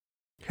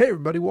Hey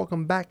everybody,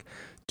 welcome back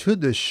to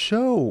the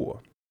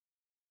show.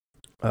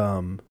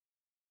 Um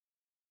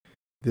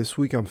this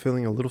week I'm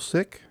feeling a little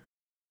sick.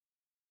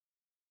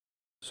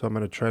 So I'm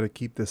going to try to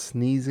keep the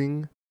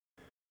sneezing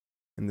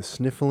and the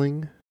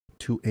sniffling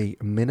to a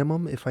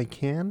minimum if I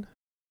can.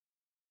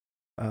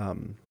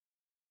 Um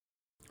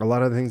a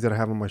lot of the things that I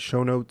have on my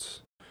show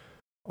notes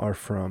are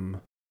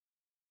from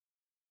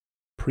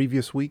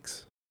previous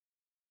weeks.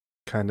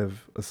 Some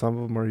of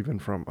them are even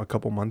from a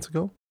couple months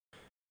ago.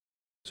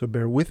 So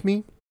bear with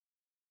me.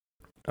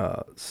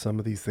 Some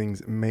of these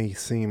things may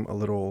seem a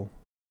little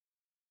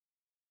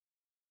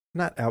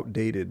not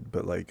outdated,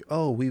 but like,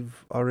 oh,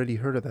 we've already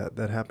heard of that.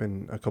 That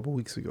happened a couple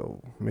weeks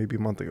ago, maybe a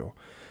month ago.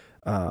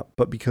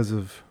 But because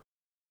of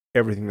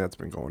everything that's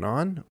been going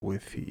on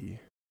with the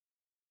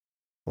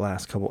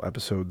last couple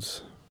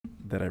episodes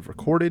that I've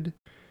recorded,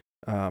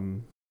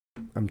 I'm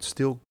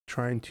still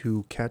trying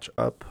to catch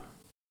up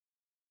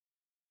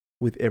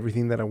with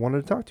everything that I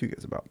wanted to talk to you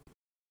guys about.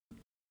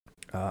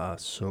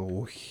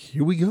 So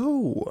here we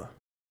go.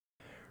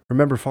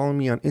 Remember, follow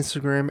me on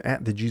Instagram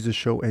at The Jesus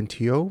Show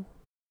NTO,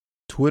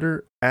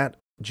 Twitter at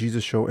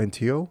Jesus Show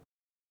NTO,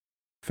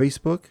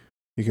 Facebook,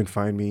 you can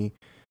find me,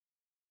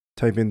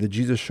 type in The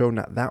Jesus Show,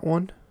 not that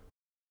one,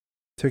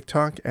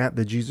 TikTok at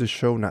The Jesus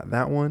Show, not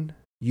that one,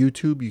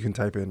 YouTube, you can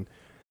type in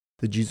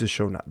The Jesus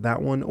Show, not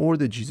that one, or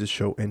The Jesus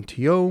Show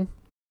NTO.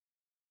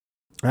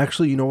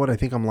 Actually, you know what? I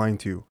think I'm lying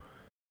to you.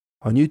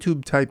 On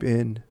YouTube, type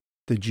in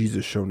The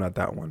Jesus Show, not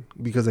that one,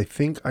 because I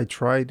think I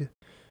tried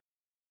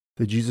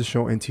The Jesus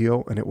Show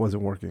NTO and it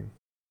wasn't working.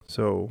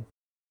 So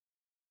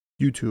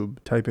YouTube,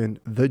 type in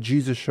The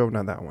Jesus Show,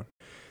 not that one.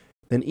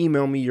 Then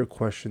email me your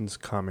questions,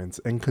 comments,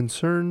 and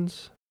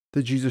concerns,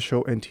 The Jesus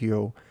Show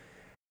NTO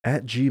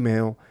at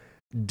gmail.com.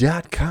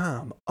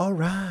 All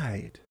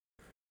right.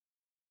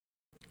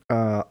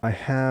 I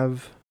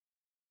have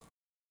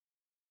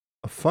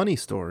a funny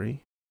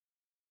story.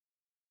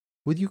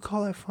 Would you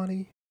call that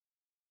funny?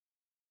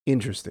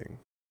 Interesting.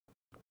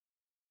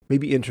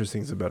 Maybe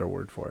interesting is a better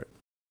word for it.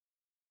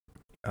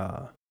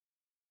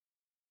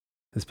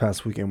 This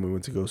past weekend, we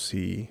went to go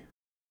see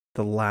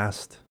the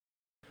last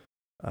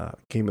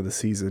game of the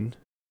season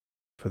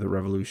for the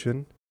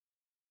Revolution.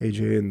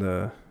 AJ and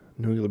the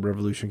New England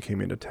Revolution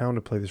came into town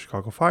to play the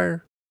Chicago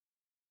Fire,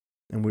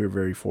 and we were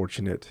very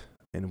fortunate,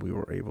 and we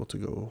were able to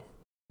go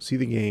see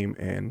the game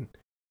and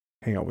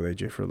hang out with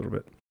AJ for a little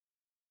bit.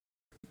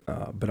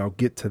 But I'll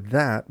get to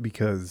that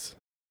because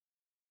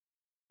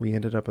we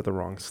ended up at the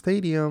wrong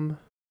stadium,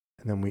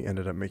 and then we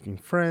ended up making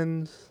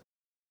friends,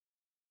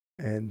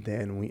 and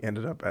then we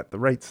ended up at the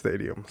right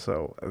stadium.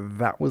 So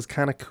that was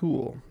kind of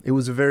cool. It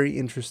was a very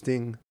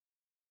interesting,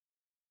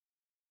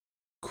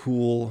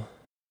 cool,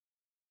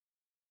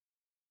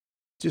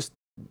 just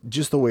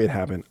the way it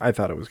happened. I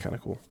thought it was kind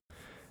of cool.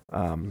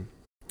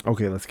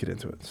 Okay, let's get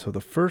into it. So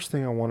the first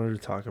thing I wanted to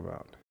talk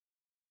about.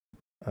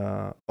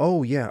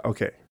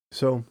 Okay.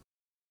 So,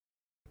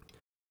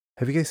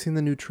 have you guys seen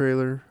the new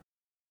trailer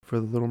for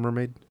The Little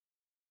Mermaid?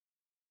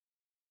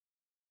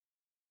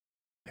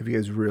 Have you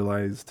guys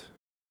realized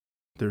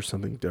there's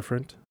something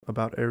different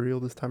about Ariel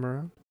this time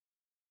around?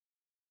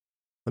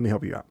 Let me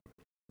help you out.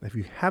 If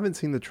you haven't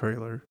seen the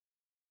trailer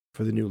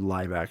for the new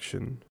live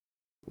action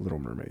Little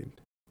Mermaid,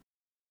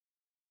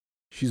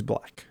 she's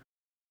black.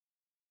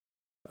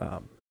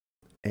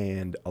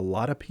 And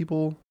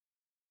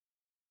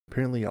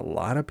apparently a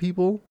lot of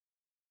people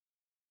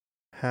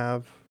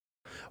have,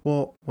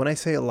 well, when I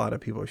say a lot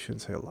of people, I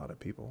shouldn't say a lot of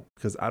people,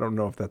 because I don't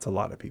know if that's a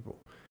lot of people.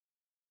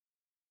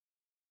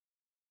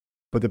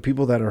 But the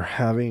people that are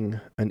having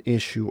an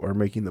issue are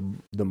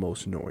making the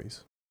most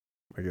noise,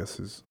 I guess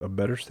is a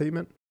better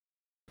statement.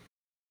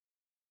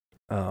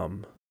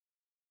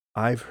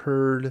 I've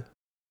overheard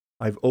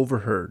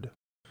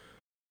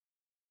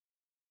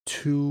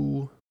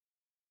two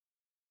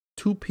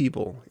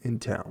people in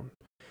town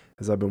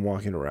as I've been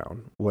walking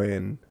around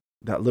when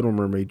that Little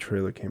Mermaid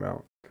trailer came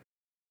out. I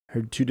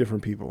heard two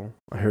different people.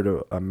 I heard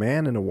a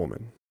man and a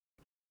woman.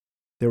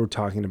 They were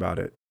talking about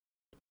it,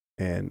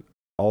 and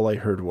all I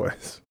heard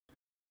was,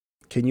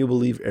 "Can you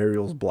believe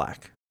Ariel's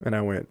black?" And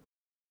I went,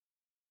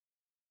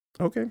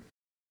 "Okay."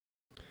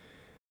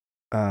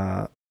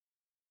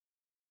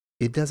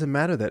 It doesn't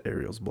matter that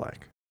Ariel's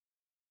black.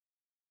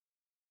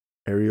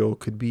 Ariel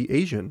could be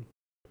Asian.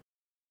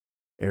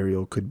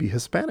 Ariel could be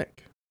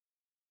Hispanic.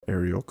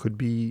 Ariel could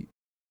be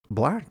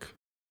black.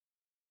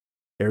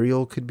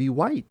 Ariel could be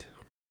white.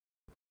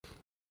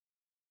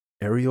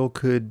 Ariel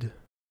could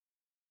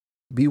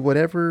be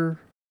whatever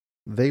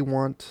they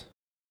want.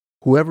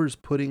 Whoever's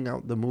putting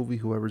out the movie,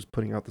 whoever's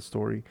putting out the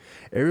story,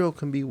 Ariel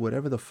can be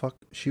whatever the fuck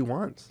she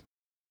wants.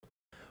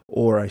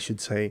 Or I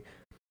should say,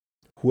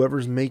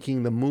 whoever's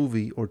making the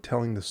movie or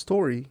telling the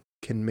story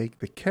can make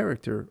the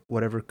character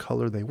whatever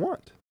color they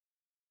want.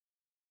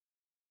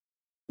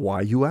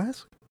 Why, you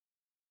ask?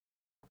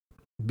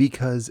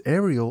 Because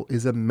Ariel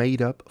is a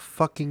made-up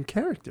fucking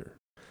character.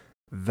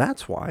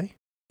 That's why.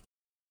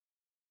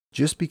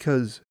 Just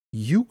because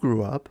you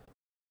grew up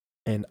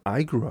and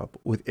I grew up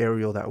with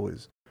Ariel that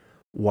was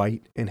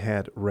white and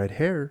had red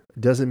hair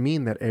doesn't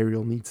mean that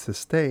Ariel needs to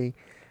stay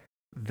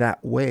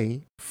that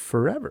way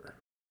forever.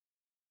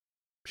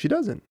 She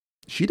doesn't.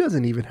 She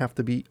doesn't even have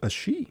to be a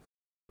she.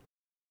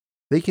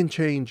 They can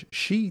change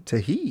she to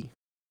he.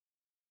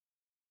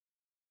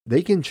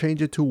 They can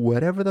change it to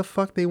whatever the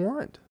fuck they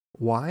want.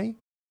 Why?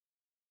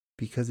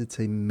 Because it's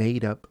a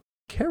made up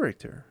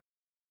character.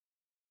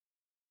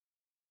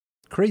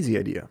 Crazy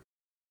idea.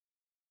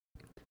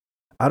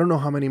 I don't know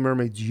how many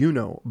mermaids you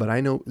know, but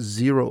I know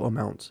zero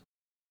amounts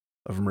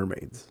of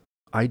mermaids.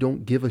 I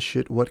don't give a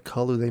shit what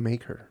color they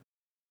make her.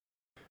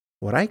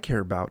 What I care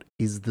about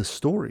is the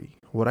story.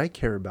 What I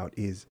care about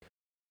is,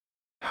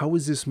 how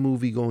is this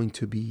movie going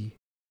to be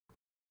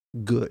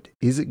good?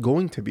 Is it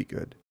going to be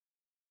good?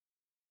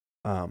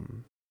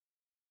 I'm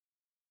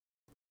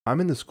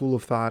in the school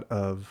of thought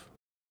of,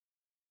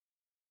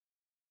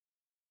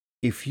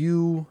 if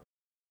you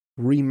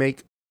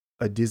remake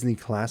a Disney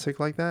classic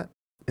like that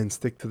and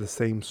stick to the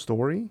same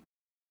story,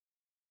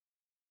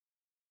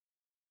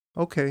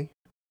 okay.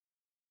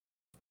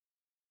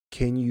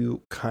 Can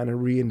you kind of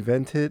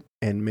reinvent it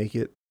and make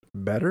it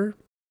better?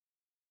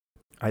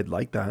 I'd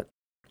like that.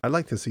 I'd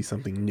like to see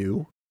something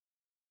new.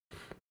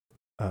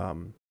 I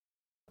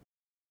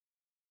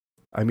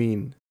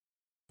mean,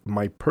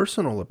 my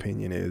personal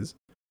opinion is,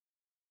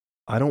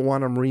 I don't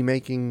want them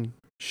remaking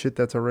shit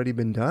that's already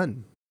been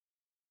done.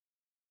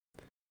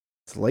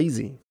 It's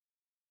lazy.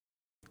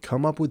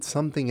 Come up with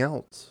something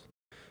else.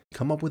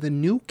 Come up with a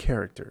new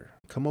character.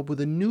 Come up with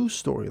a new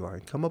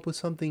storyline. Come up with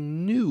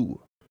something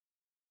new.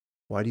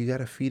 Why do you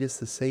gotta feed us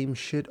the same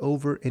shit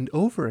over and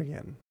over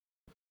again?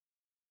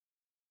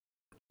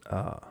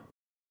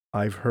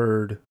 I've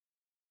heard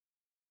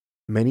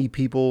many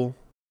people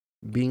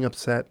being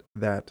upset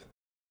that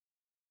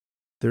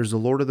there's a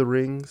Lord of the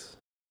Rings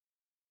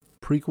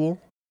prequel.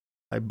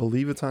 I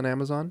believe it's on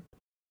Amazon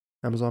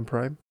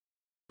Prime.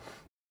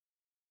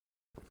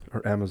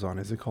 Or Amazon.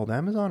 Is it called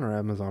Amazon or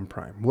Amazon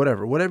Prime?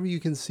 Whatever you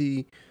can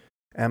see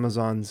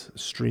Amazon's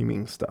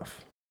streaming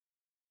stuff.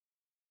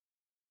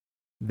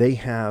 They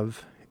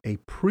have a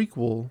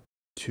prequel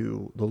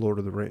to The Lord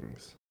of the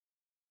Rings.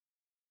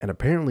 And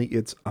apparently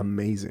it's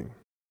amazing.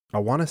 I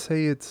want to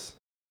say it's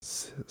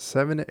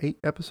 7 to 8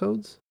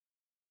 episodes.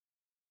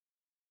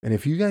 And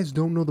if you guys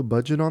don't know the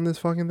budget on this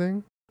fucking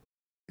thing,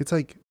 it's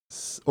like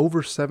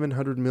over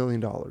 $700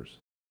 million.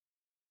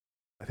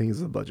 I think is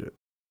the budget.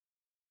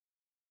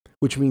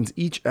 Which means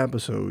each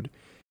episode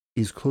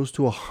is close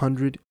to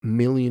 $100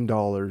 million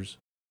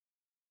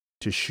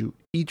to shoot.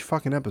 Each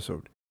fucking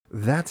episode.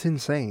 That's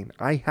insane.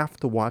 I have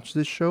to watch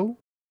this show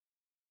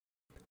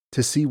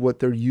to see what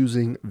they're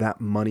using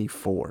that money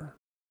for.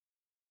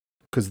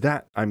 Because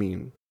that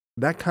kind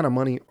of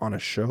money on a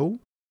show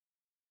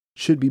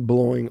should be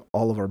blowing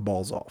all of our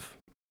balls off.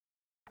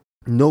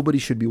 Nobody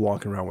should be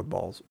walking around with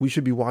balls. We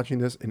should be watching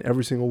this, and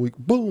every single week,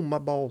 boom, my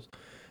balls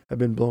have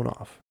been blown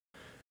off.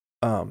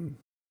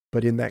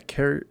 But in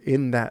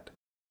that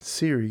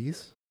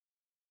series,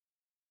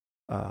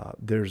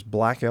 there's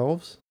black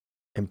elves,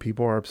 and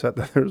people are upset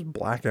that there's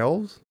black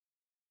elves.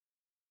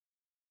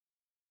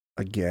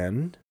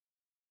 Again,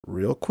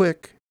 real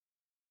quick,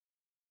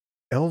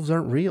 elves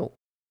aren't real.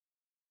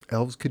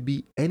 Elves could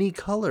be any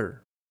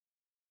color,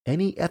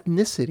 any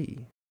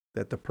ethnicity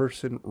that the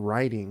person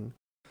writing,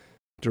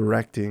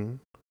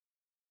 directing,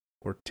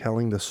 or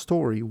telling the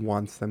story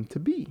wants them to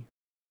be.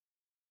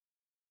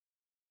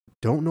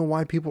 Don't know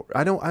why people...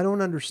 I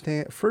don't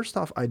understand. First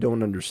off, I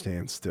don't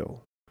understand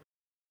still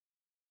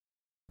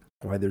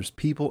why there's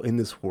people in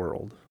this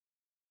world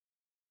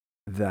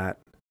that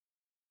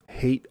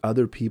hate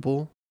other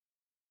people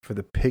for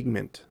the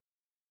pigment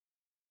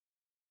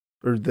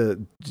or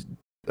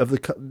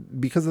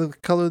because of the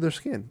color of their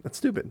skin. That's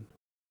stupid.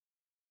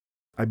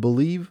 I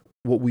believe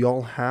what we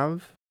all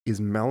have is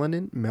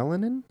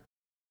melanin.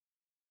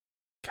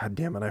 God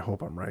damn it, I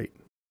hope I'm right.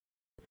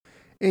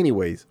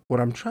 Anyways, what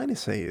I'm trying to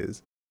say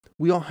is,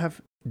 we all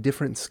have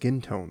different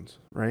skin tones,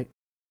 right?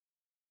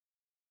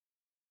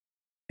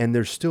 And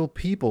there's still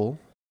people,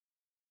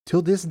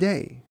 till this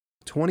day,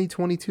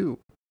 2022,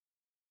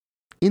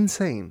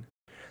 insane,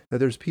 that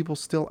there's people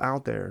still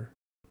out there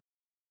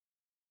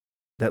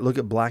that look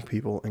at black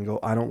people and go,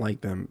 I don't like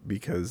them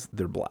because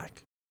they're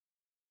black.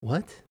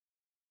 What?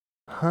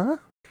 Huh?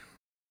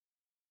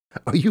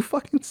 Are you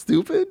fucking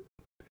stupid?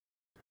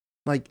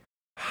 Like,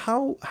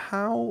 how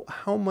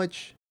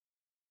much...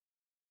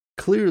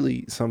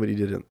 Clearly somebody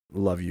doesn't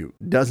love you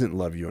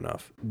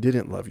enough.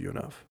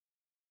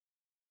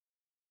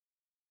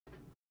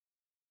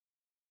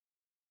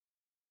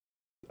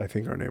 I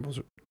think our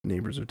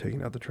neighbors are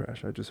taking out the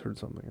trash. I just heard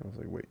something. I was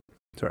like, wait,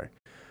 sorry.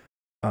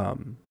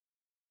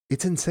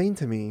 It's insane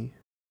to me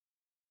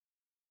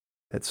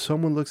that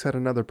someone looks at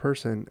another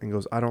person and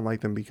goes, I don't like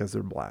them because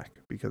they're black,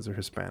 because they're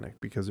Hispanic,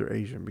 because they're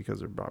Asian, because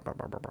they're blah, blah,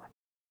 blah, blah, blah.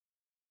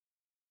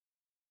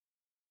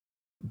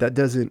 That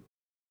doesn't...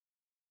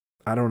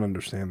 I don't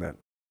understand that.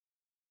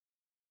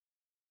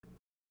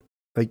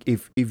 Like,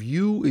 if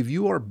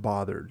you are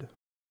bothered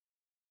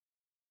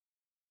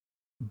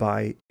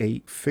by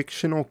a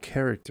fictional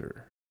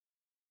character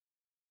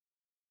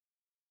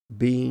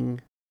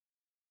being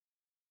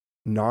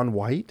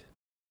non-white,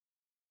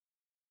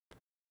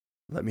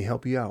 let me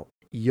help you out.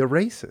 You're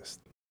racist.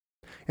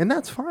 And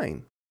that's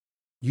fine.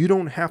 You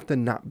don't have to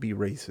not be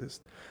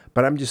racist.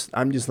 But I'm just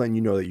letting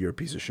you know that you're a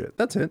piece of shit.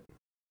 That's it.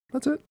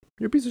 That's it.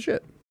 You're a piece of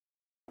shit.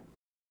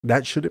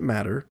 That shouldn't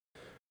matter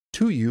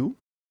to you.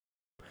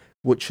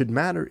 What should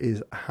matter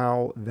is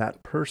how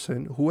that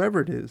person,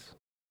 whoever it is,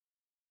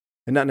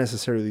 and not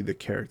necessarily the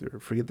character.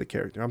 Forget the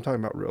character. I'm talking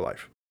about real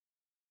life.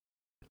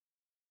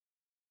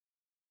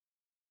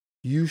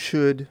 You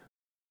should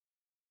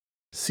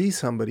see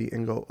somebody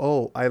and go,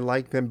 oh, I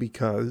like them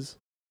because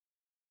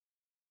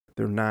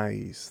they're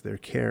nice, they're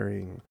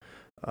caring,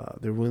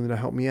 they're willing to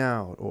help me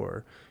out,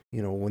 or,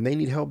 you know, when they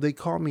need help, they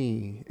call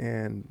me,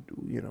 and,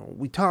 you know,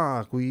 we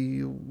talk,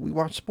 we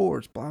watch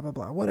sports, blah, blah,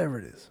 blah, whatever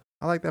it is.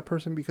 I like that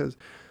person because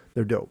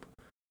they're dope.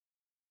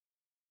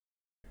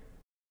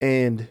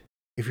 And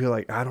if you're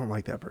like, I don't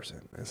like that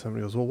person, and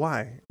somebody goes, well,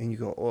 why? And you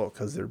go, oh,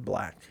 because they're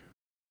black.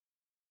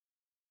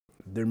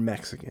 They're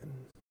Mexican.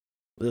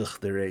 Ugh,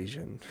 they're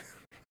Asian.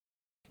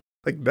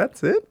 Like,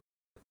 that's it?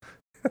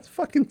 That's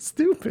fucking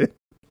stupid.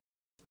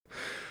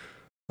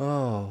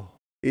 Oh,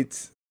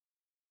 it's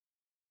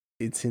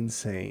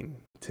insane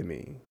to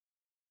me.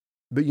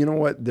 But you know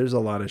what? There's a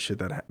lot of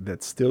shit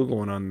that's still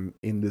going on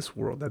in this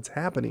world, that's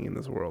happening in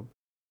this world,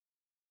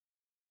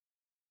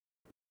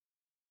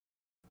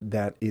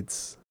 that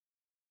it's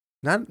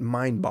not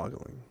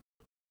mind-boggling.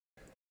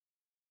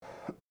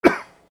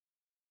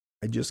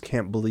 I just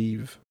can't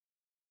believe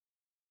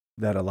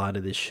that a lot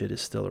of this shit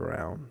is still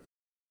around.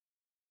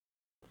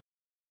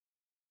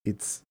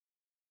 It's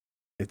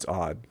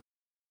odd.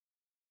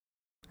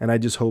 And I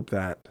just hope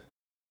that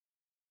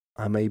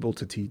I'm able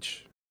to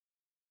teach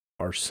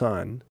our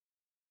son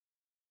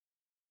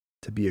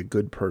to be a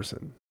good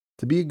person.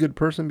 To be a good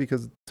person,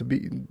 because to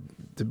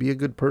be a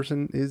good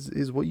person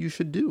is what you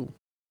should do.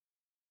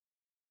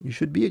 You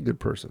should be a good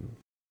person.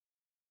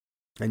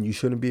 And you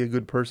shouldn't be a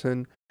good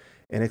person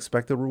and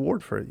expect a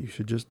reward for it. You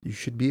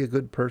should be a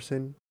good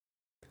person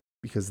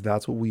because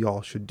that's what we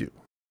all should do.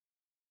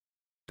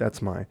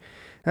 That's my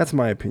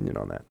opinion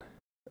on that.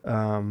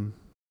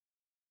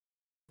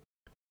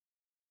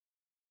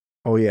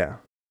 Oh yeah.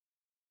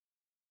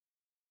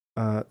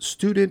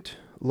 Student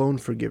loan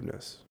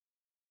forgiveness.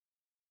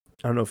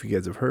 I don't know if you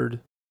guys have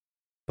heard,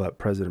 but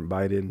President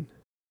Biden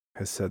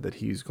has said that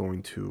he's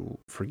going to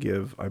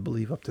forgive, I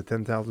believe, up to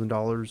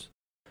 $10,000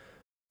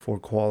 for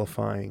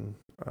qualifying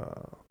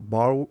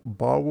borrowers.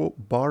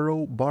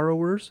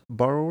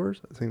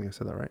 I think I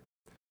said that right.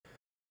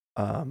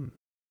 And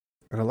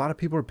a lot of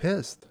people are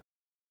pissed.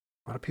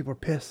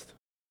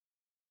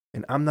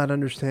 And I'm not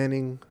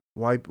understanding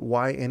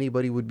why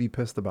anybody would be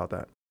pissed about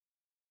that.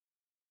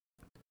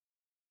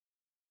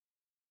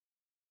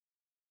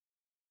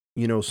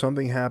 You know,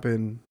 something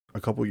happened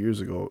a couple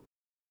years ago.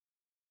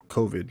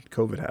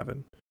 COVID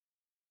happened.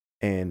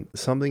 And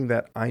something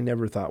that I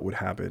never thought would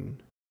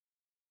happen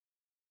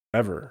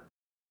ever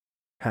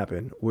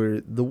happened,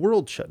 where the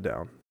world shut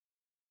down.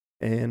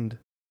 And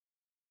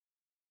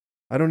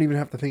I don't even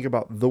have to think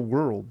about the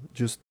world,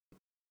 just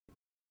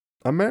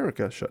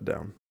America shut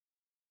down.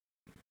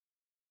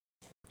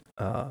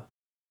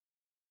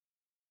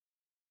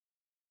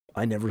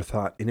 I never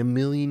thought in a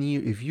million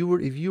years, if you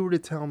were to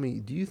tell me,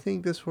 do you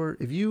think this were,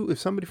 if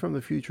somebody from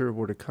the future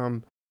were to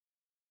come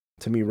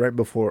to me right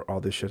before all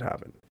this shit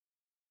happened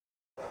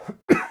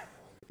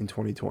in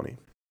 2020,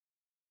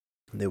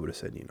 they would have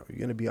said, you know, you're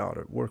going to be out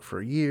at work for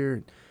a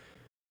year,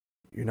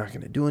 you're not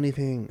going to do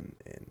anything,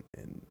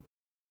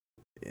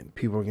 and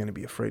people are going to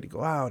be afraid to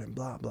go out and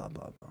blah, blah,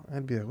 blah, blah.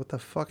 I'd be like, what the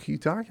fuck are you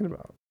talking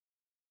about?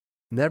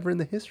 Never in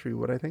the history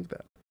would I think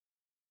that.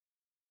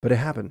 But it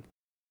happened.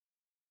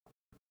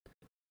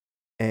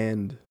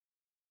 And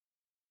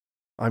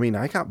I mean,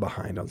 I got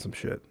behind on some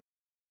shit.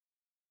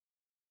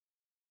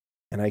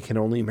 And I can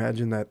only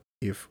imagine that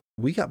if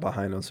we got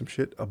behind on some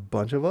shit, a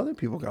bunch of other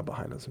people got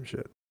behind on some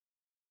shit.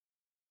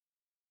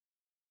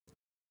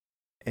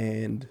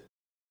 And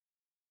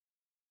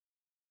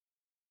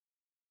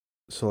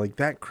so like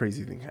that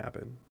crazy thing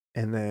happened.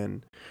 And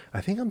then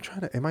I think I'm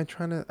trying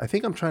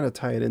to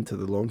tie it into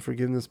the loan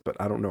forgiveness, but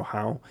I don't know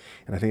how.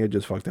 And I think I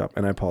just fucked up,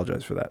 and I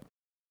apologize for that.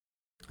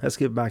 Let's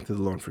get back to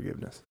the loan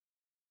forgiveness.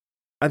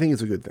 I think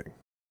it's a good thing.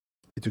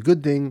 It's a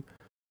good thing.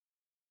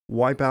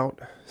 Wipe out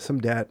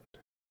some debt.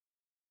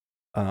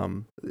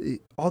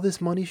 All this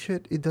money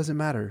shit, it doesn't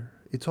matter.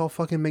 It's all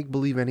fucking make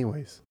believe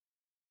anyways.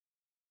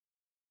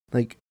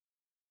 Like,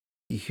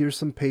 here's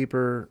some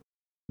paper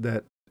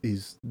that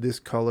is this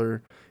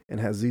color and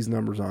has these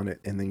numbers on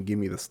it, and then give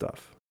me the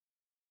stuff.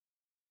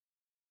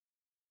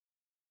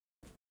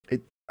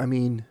 I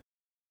mean,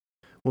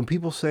 when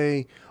people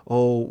say,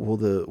 "Oh, well,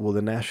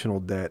 the national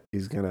debt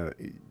is gonna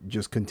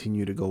just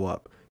continue to go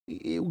up,"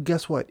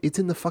 guess what? It's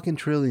in the fucking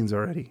trillions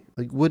already.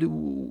 Like, what are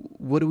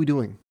we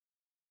doing?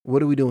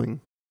 What are we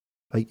doing?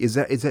 Like, is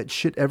that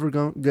shit ever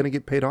gonna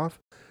get paid off?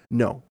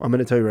 No, I'm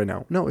gonna tell you right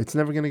now. No, it's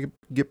never gonna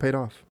get paid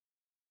off.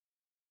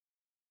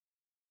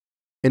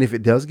 And if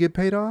it does get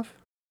paid off,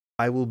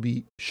 I will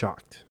be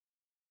shocked.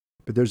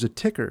 But there's a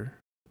ticker.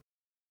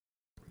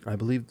 I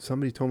believe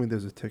somebody told me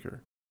there's a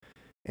ticker.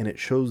 And it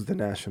shows the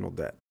national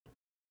debt.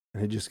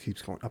 And it just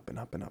keeps going up and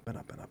up and up and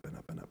up and up and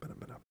up and up and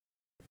up and up.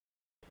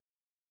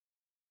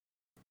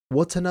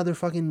 What's another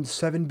fucking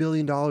 $7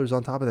 billion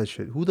on top of that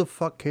shit? Who the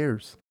fuck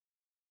cares?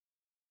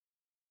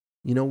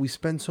 You know, we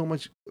spend so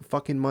much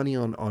fucking money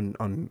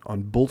on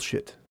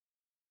bullshit.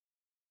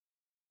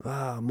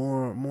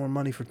 More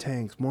money for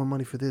tanks, more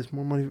money for this,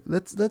 more money.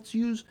 Let's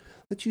use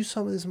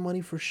some of this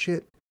money for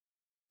shit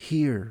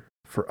here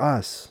for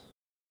us.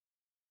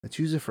 Let's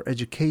use it for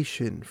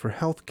education, for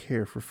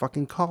healthcare, for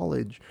fucking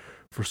college,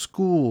 for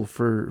school,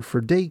 for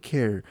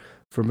daycare,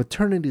 for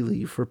maternity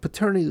leave, for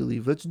paternity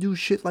leave. Let's do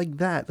shit like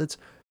that. Let's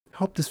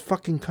help this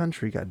fucking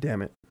country,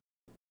 goddammit.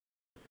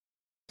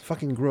 It's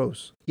fucking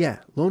gross. Yeah,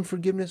 loan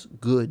forgiveness,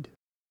 good.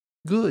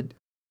 Good.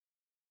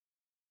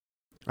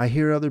 I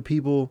hear other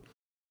people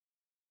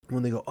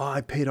when they go, "Oh,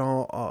 I paid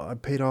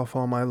off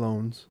all my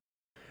loans.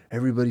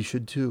 Everybody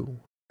should too."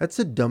 That's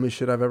the dumbest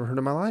shit I've ever heard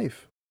in my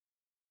life.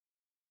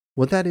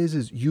 What that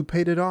is you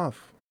paid it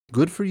off.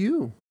 Good for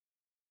you.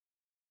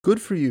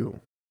 Good for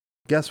you.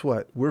 Guess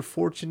what? We're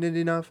fortunate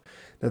enough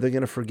that they're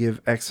going to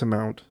forgive X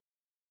amount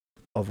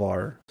of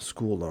our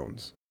school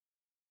loans.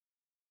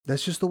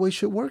 That's just the way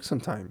shit works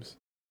sometimes.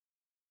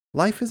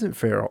 Life isn't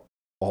fair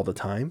all the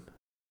time.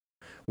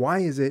 Why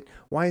is it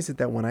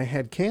that when I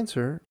had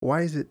cancer,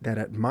 why is it that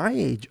at my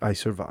age I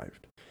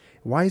survived?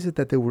 Why is it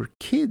that there were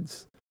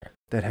kids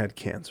that had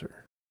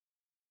cancer?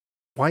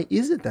 Why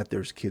is it that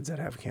there's kids that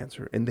have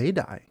cancer and they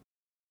die?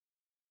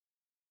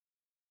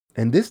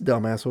 And this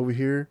dumbass over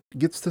here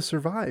gets to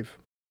survive.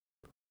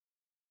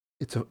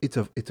 It's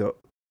a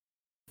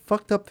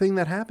fucked up thing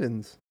that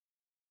happens.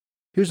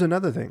 Here's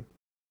another thing.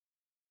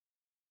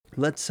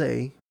 Let's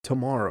say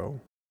tomorrow,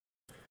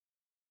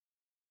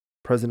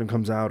 president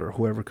comes out or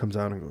whoever comes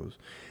out and goes,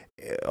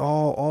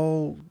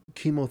 all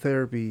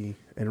chemotherapy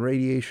and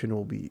radiation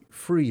will be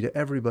free to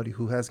everybody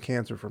who has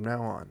cancer from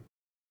now on.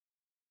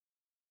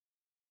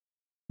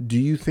 Do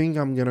you think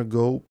I'm going to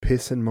go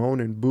piss and moan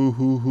and boo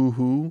hoo hoo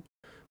hoo?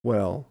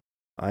 Well,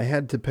 I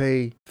had to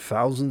pay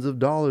thousands of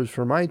dollars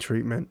for my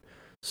treatment,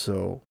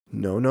 so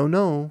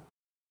no.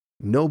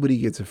 Nobody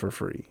gets it for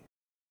free.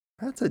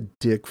 That's a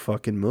dick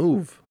fucking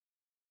move.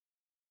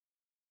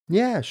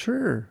 Yeah,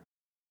 sure.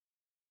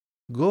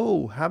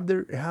 Go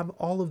have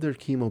all of their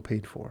chemo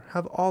paid for.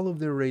 Have all of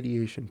their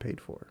radiation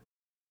paid for.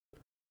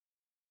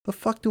 The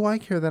fuck do I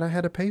care that I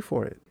had to pay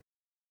for it?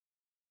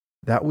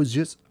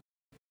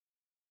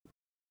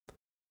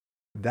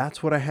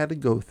 That's what I had to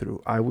go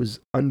through. I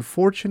was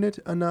unfortunate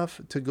enough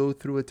to go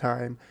through a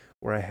time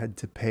where I had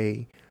to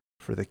pay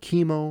for the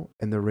chemo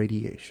and the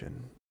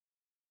radiation.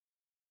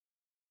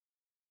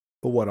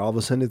 But what, all of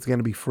a sudden it's going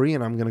to be free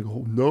and I'm going to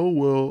go, "No,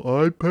 well,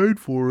 I paid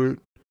for it.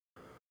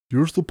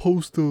 You're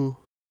supposed to,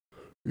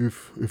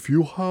 if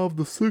you have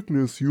the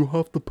sickness, you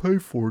have to pay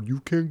for it. You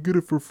can't get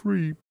it for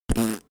free."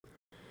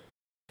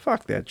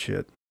 Fuck that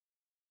shit.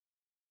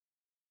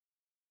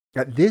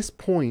 At this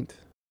point,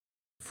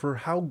 for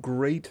how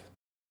great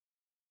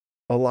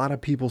a lot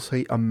of people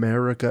say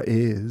America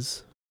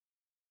is,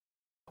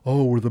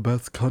 oh, we're the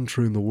best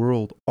country in the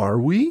world. Are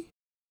we?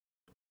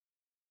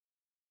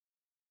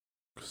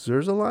 Because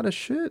there's a lot of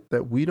shit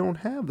that we don't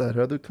have that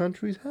other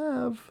countries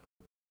have.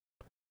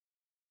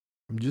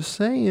 I'm just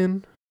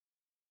saying.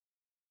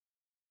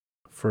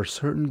 For a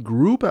certain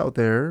group out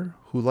there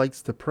who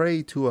likes to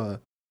pray to a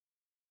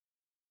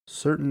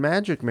certain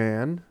magic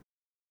man,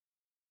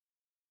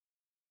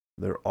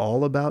 they're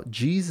all about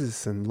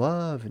Jesus and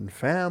love and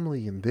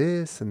family and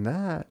this and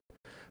that.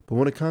 But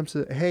when it comes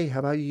to, hey, how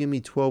about you give me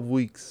 12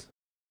 weeks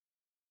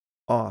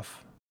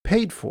off,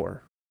 paid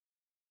for,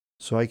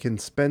 so I can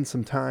spend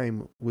some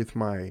time with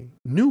my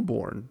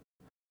newborn,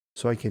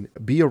 so I can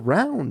be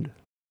around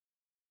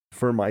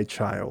for my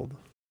child,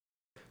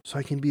 so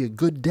I can be a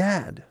good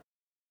dad,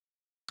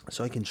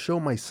 so I can show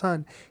my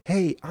son,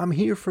 hey, I'm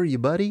here for you,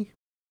 buddy.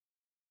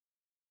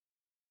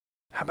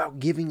 How about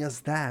giving us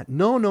that?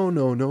 No.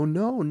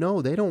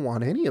 They don't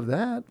want any of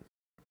that.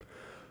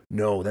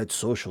 No, that's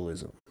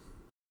socialism.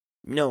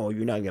 No,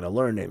 you're not going to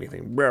learn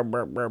anything. Blah,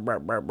 blah, blah, blah,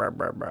 blah, blah,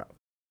 blah, blah.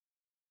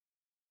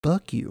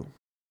 Fuck you.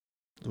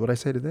 That's what I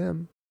say to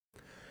them.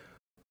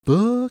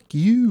 Fuck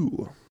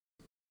you.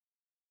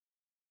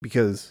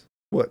 Because,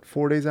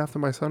 4 days after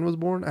my son was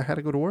born, I had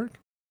to go to work?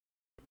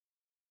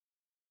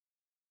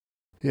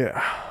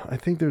 Yeah, I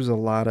think there's a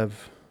lot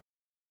of...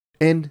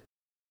 And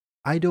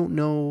I don't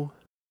know...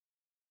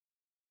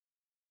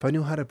 If I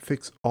knew how to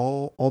fix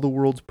all the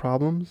world's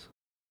problems,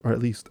 or at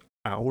least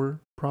our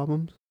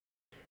problems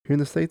here in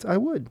the States, I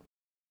would.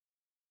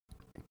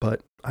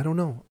 But I don't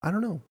know. I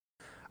don't know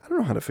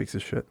how to fix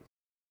this shit.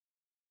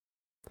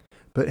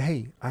 But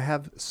hey, I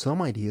have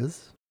some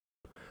ideas.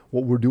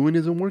 What we're doing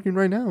isn't working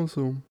right now,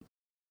 so...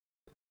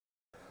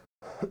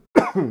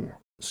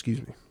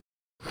 Excuse me.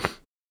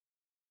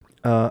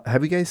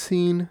 Have you guys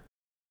seen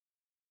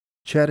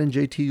Chad and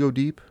JT Go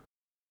Deep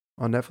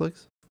on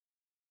Netflix?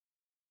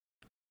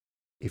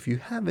 If you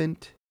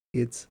haven't,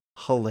 it's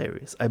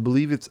hilarious. I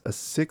believe it's a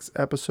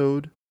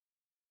 6-episode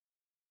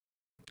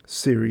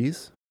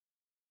series.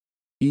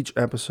 Each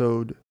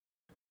episode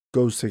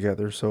goes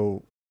together.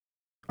 So,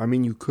 I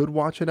mean, you could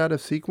watch it out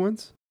of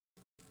sequence,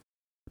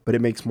 but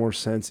it makes more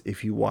sense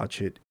if you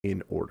watch it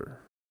in order.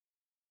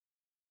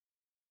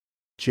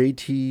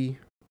 JT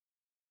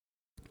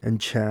and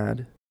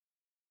Chad,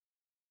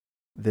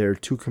 they're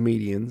two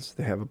comedians.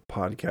 They have a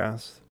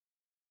podcast,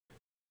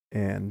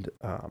 and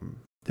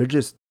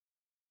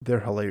they're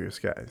hilarious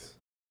guys.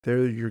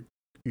 They're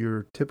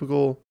your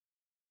typical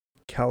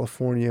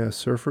California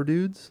surfer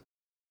dudes,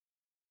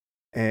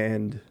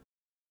 and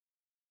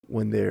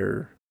when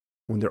they're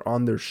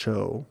on their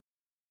show,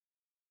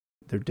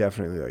 they're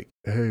definitely like,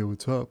 "Hey,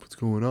 what's up? What's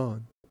going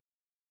on?"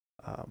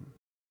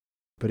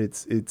 But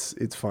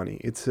it's funny.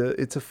 It's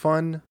a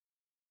fun,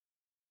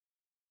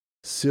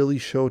 silly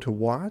show to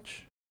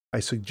watch. I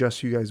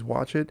suggest you guys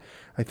watch it.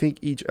 I think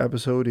each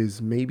episode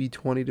is maybe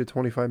 20 to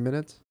 25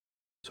 minutes,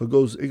 so it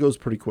goes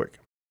pretty quick.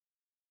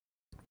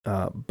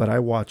 But I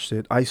watched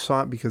it. I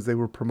saw it because they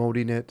were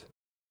promoting it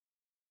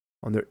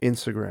on their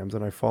Instagrams,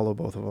 and I follow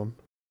both of them.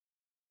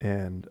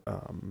 And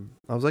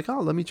I was like, oh,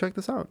 let me check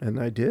this out. And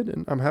I did,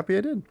 and I'm happy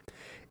I did.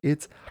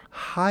 It's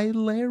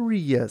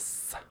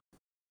hilarious.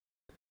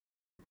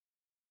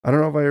 I don't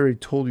know if I already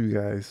told you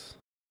guys,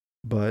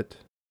 but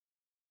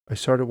I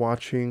started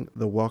watching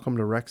the Welcome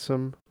to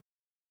Wrexham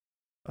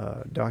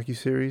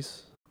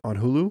docuseries on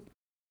Hulu.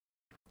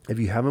 If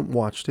you haven't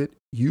watched it,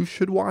 you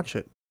should watch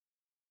it.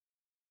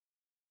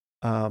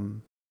 I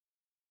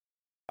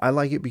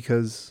like it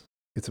because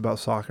it's about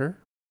soccer.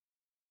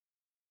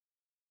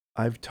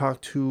 I've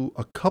talked to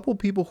a couple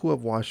people who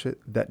have watched it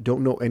that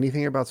don't know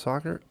anything about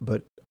soccer,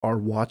 but are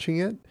watching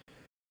it,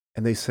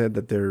 and they said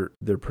that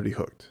they're pretty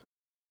hooked.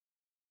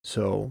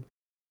 So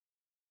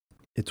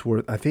it's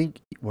worth. I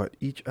think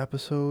each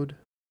episode.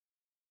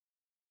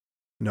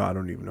 No, I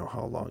don't even know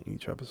how long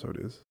each episode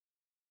is.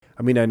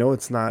 I mean, I know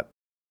it's not.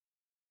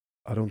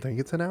 I don't think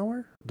it's an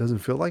hour. It doesn't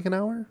feel like an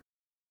hour.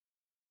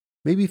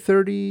 Maybe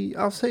 30.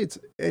 I'll say it's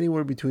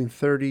anywhere between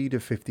 30 to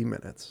 50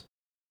 minutes.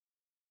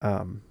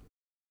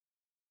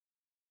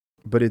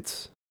 But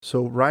it's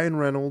so Ryan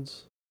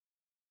Reynolds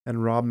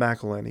and Rob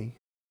McElhenney.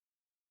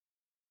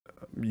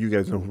 You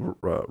guys know who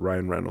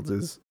Ryan Reynolds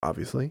is,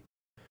 obviously.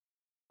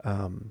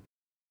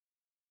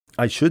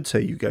 I should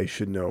say you guys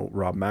should know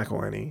Rob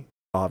McElhenney,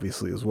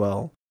 obviously, as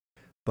well.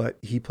 But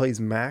he plays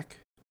Mac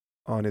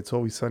on It's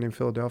Always Sunny in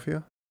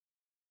Philadelphia.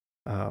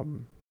 I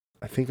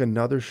think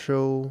another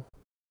show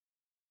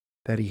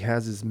that he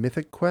has is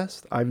Mythic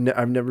Quest. I've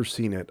never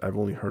seen it. I've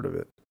only heard of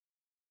it.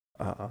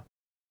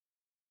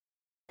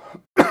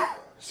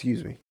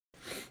 Excuse me.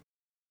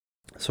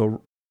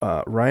 So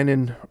Ryan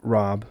and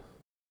Rob,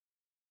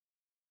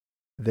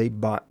 they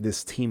bought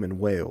this team in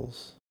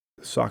Wales,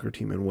 the soccer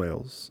team in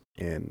Wales,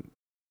 and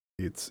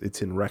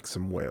it's in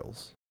Wrexham,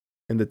 Wales,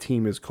 and the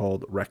team is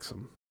called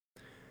Wrexham.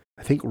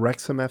 I think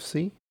Wrexham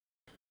FC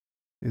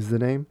is the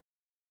name,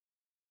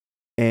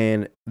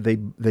 and they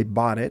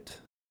bought it.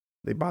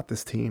 They bought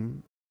this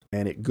team,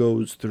 and it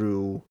goes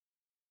through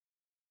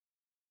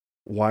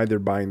why they're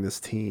buying this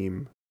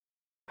team,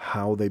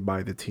 how they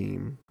buy the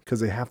team, because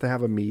they have to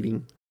have a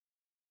meeting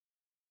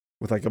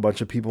with like a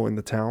bunch of people in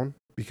the town,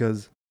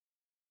 because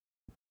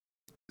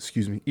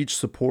each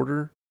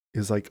supporter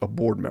is like a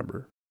board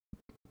member.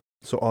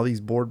 So all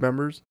these board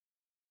members,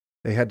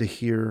 they had to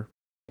hear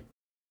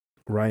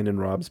Ryan and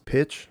Rob's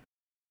pitch,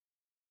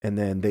 and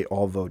then they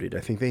all voted. I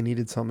think they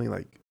needed something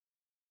like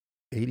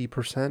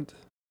 80%,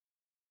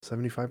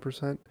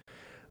 75%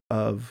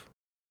 of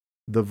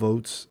the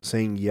votes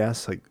saying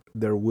yes, like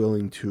they're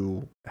willing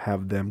to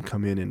have them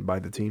come in and buy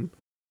the team.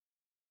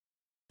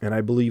 And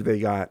I believe they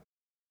got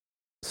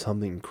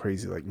something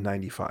crazy like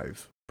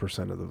 95%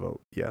 of the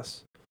vote.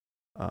 Yes.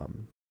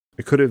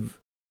 It could have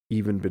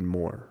even been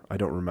more. I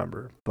don't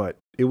remember, but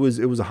it was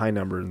a high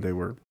number, and they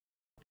were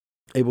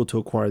able to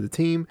acquire the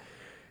team.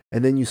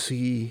 And then you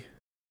see,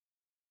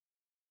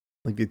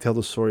 like, they tell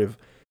the story of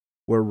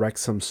where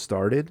Wrexham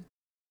started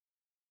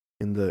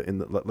in the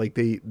like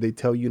they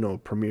tell,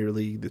 Premier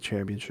League, the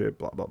Championship,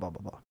 blah blah blah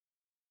blah blah,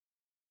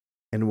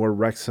 and where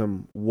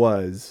Wrexham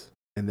was,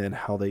 and then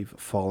how they've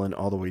fallen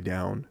all the way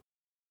down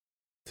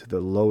to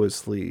the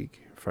lowest league,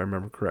 if I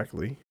remember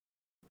correctly,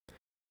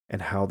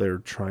 and how they're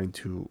trying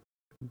to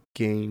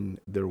gain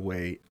their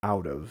way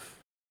out of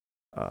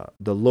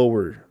the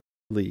lower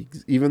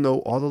leagues, even though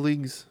all the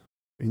leagues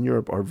in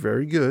Europe are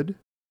very good,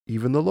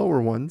 even the lower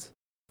ones,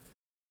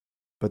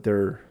 but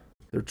they're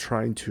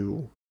trying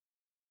to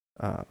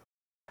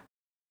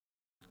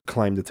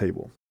climb the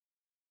table,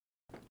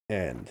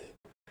 and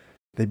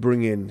they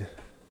bring in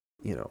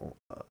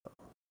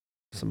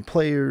some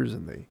players,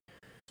 and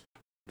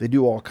they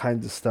do all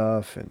kinds of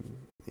stuff,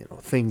 and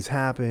things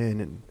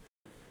happen, and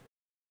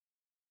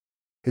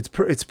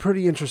it's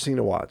pretty interesting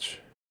to watch.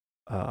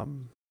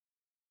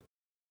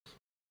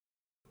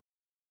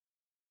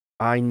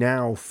 I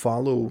now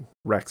follow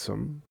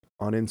Wrexham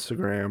on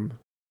Instagram,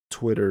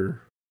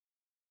 Twitter,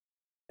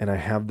 and I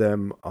have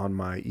them on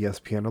my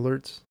ESPN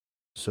alerts.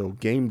 So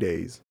game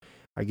days,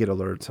 I get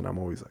alerts, and I'm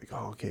always like,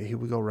 oh, okay, here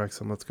we go,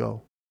 Wrexham, let's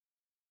go.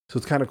 So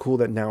it's kind of cool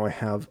that now I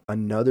have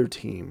another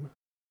team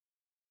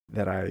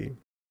that I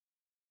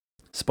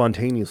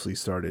spontaneously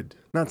started,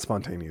 not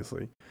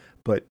spontaneously,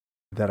 but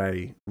that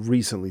I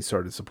recently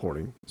started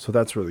supporting. So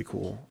that's really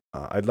cool.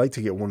 I'd like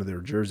to get one of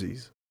their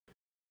jerseys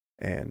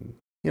and,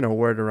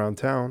 wear it around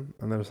town.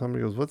 And then if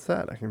somebody goes, "What's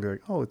that?" I can be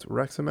like, "Oh, it's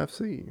Wrexham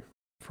FC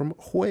from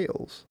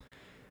Wales."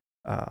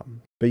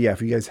 But yeah,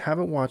 if you guys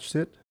haven't watched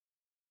it,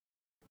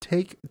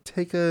 take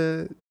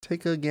a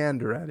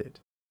gander at it.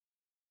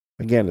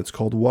 Again, it's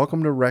called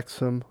Welcome to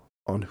Wrexham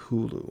on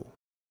Hulu.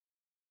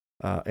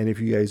 And if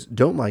you guys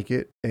don't like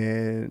it,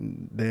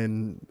 and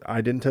then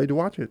I didn't tell you to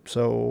watch it,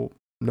 so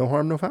no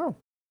harm, no foul.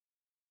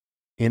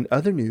 In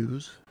other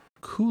news,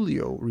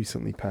 Coolio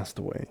recently passed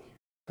away.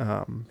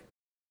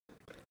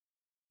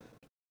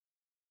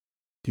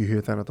 Do you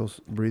hear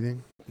Thanatos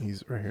breathing?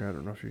 He's right here. I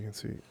don't know if you can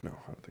see. No,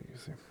 I don't think you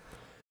can see.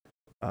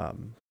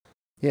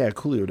 Yeah,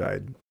 Coolio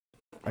died.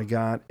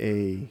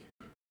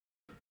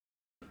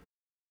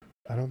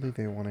 I don't think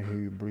they want to hear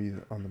you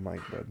breathe on the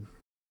mic, bud.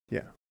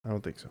 Yeah, I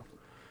don't think so.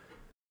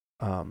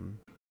 I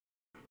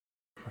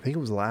think it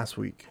was last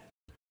week.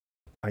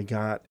 I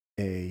got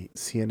a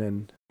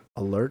CNN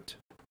alert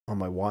on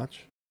my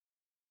watch,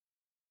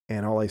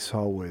 and all I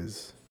saw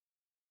was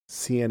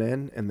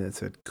CNN, and then it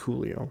said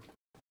Coolio.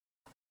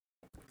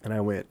 And I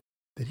went,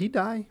 "Did he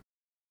die?"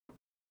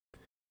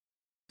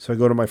 So I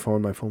go to my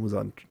phone. My phone was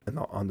on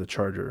the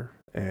charger,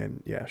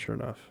 and yeah, sure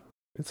enough,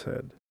 it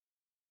said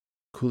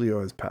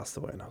Coolio has passed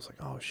away. And I was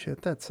like, "Oh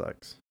shit, that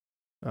sucks."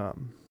 I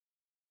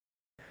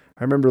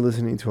remember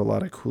listening to a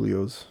lot of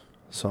Coolio's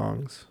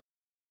songs,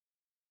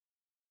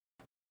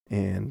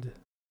 and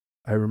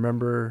I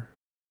remember,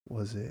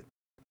 was it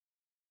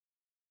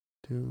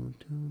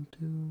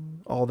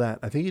All That?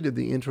 I think he did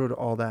the intro to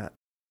All That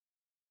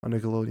on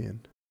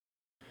Nickelodeon.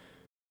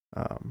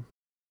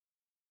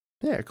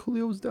 Yeah,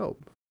 Coolio was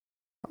dope.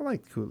 I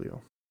liked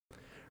Coolio.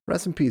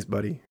 Rest in peace,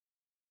 buddy.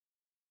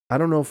 I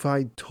don't know if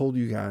I told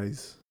you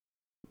guys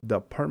the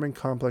apartment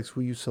complex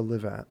we used to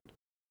live at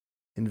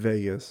in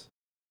Vegas.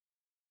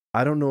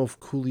 I don't know if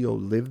Coolio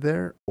lived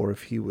there or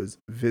if he was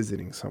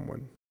visiting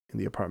someone in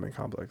the apartment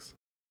complex.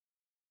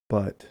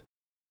 But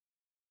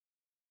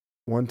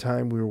one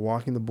time we were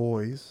walking the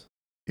boys.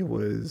 It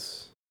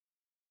was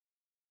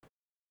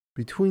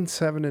between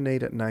 7 and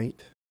 8 at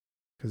night,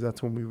 because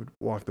that's when we would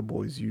walk the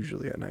boys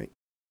usually at night.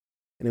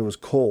 And it was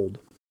cold.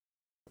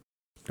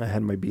 I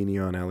had my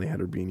beanie on. Allie had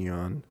her beanie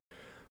on.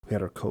 We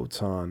had our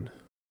coats on.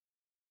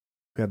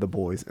 We had the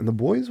boys. And the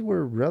boys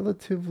were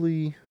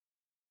relatively...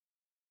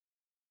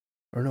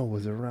 Or no,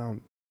 was it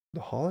around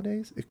the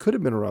holidays? It could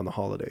have been around the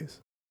holidays.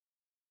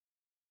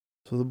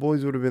 So the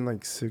boys would have been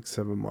like 6,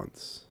 7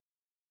 months.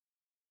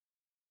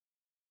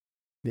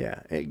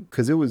 Yeah,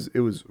 because it was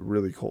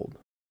really cold.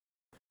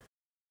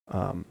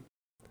 So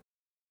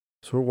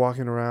we're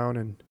walking around,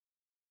 and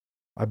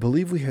I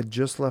believe we had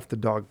just left the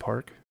dog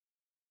park,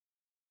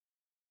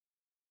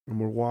 and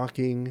we're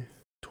walking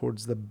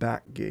towards the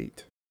back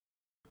gate.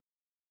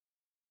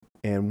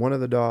 And one of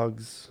the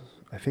dogs,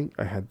 I think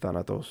I had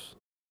Thanatos,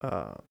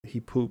 he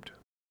pooped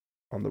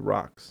on the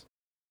rocks.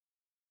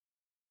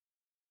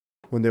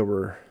 When they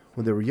were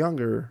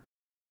younger,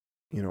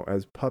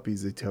 as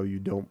puppies, they tell you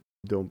don't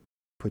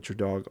put your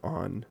dog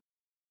on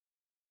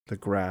the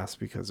grass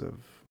because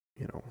of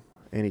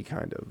any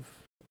kind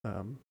of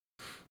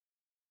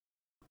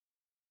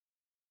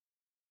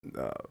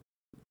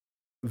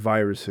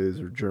viruses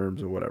or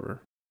germs or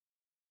whatever.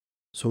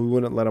 So we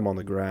wouldn't let him on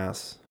the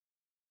grass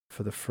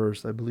for the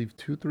first, I believe,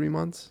 2-3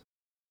 months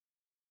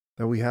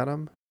that we had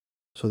him.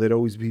 So they'd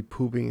always be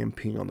pooping and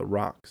peeing on the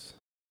rocks.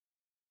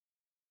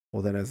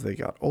 Well, then as they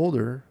got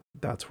older,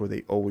 that's where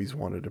they always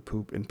wanted to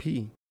poop and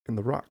pee, in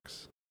the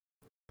rocks.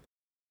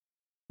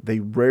 They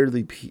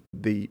rarely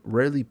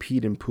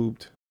peed and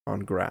pooped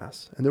on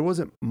grass. And there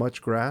wasn't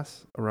much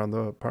grass around the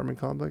apartment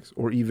complex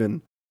or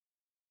even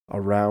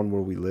around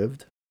where we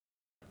lived.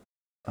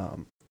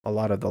 A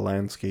lot of the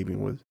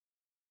landscaping was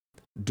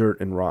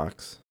dirt and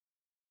rocks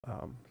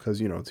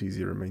because, it's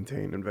easier to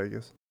maintain in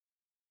Vegas.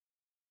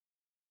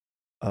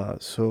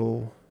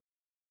 So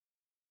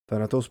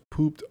Thanatos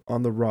pooped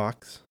on the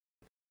rocks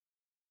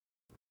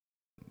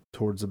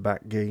towards the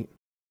back gate,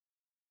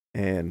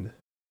 and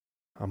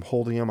I'm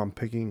holding him. I'm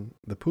picking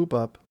the poop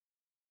up,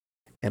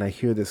 and I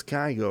hear this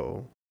guy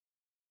go,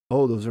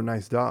 "Oh, those are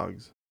nice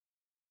dogs."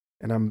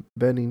 And I'm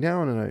bending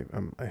down,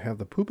 and I have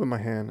the poop in my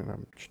hand, and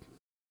I'm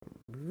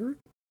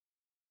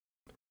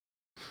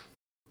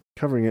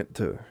covering it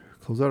to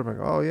close it up. I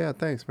go, "Oh yeah,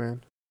 thanks,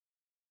 man."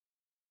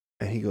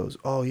 And he goes,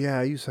 "Oh yeah,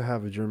 I used to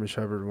have a German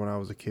Shepherd when I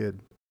was a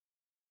kid."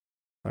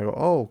 I go,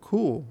 "Oh,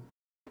 cool."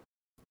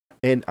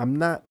 And I'm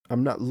not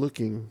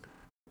looking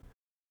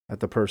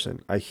at the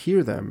person. I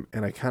hear them,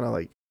 and I kind of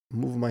like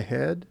move my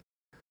head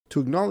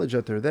to acknowledge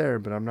that they're there,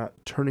 but I'm not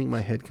turning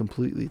my head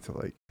completely to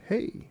like,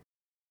 "Hey."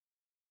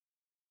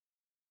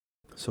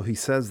 So he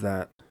says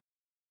that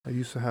I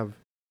used to have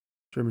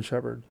German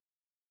Shepherd.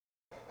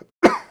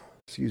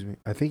 Excuse me.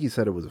 I think he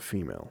said it was a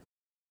female.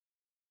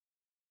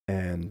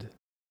 And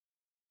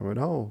I went,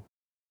 "Oh."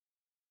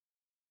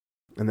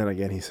 And then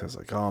again, he says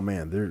like, "Oh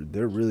man,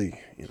 they're really,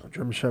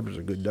 German Shepherds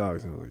are good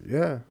dogs." And I was like,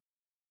 "Yeah."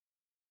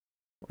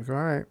 Like, all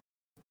right.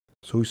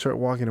 So we start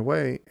walking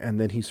away, and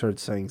then he started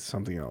saying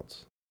something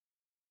else.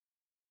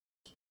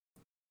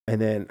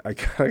 And then I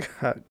kind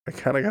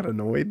of got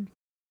annoyed.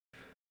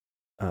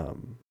 Because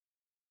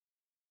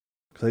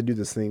I do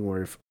this thing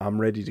where if I'm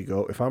ready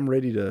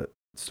to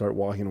start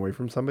walking away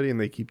from somebody and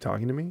they keep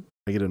talking to me,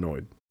 I get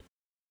annoyed.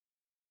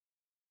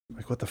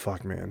 Like, what the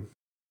fuck, man?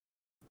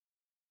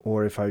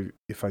 Or if I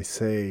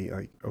say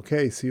like,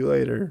 okay, see you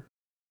later,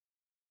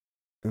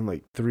 and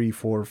like 3,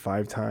 4,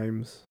 5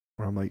 times,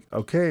 where I'm like,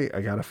 okay,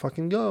 I gotta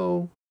fucking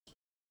go.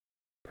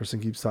 Person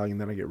keeps talking,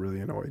 then I get really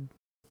annoyed,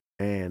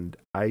 and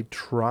I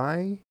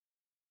try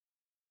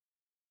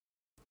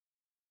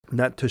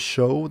not to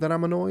show that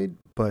I'm annoyed,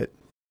 but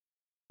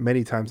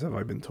many times have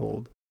I been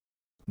told,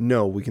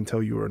 no, we can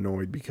tell you were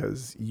annoyed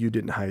because you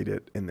didn't hide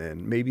it. And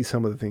then maybe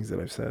some of the things that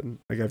I've said,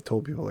 like I've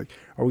told people, like,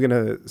 are we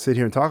gonna sit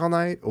here and talk all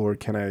night, or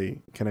can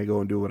I go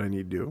and do what I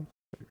need to do?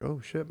 Like, oh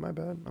shit, my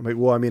bad. I'm like,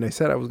 well, I mean, I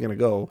said I was gonna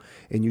go,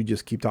 and you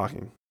just keep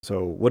talking.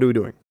 So what are we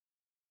doing?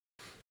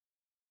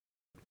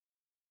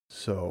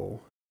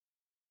 So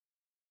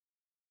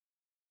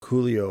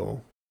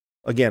Coolio,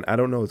 again, I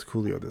don't know it's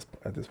Coolio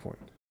at this point.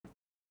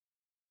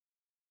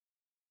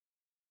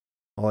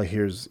 All I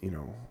hear is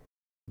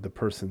the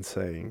person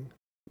saying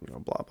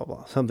blah blah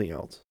blah something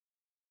else,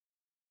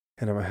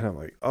 and in my head I'm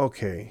like,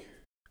 okay.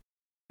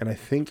 And I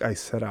think I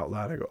said out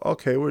loud, I go,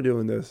 okay, we're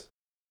doing this.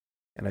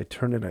 And I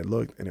turned and I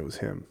looked, and it was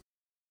him.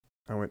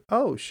 I went,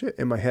 oh shit.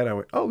 In my head, I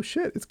went, oh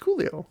shit, it's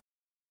Coolio.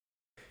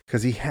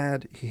 Because he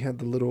had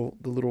the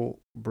little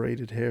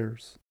braided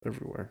hairs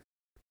everywhere.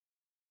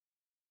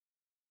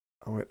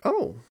 I went,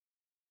 oh,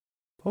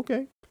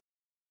 okay.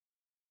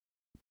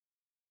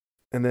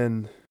 And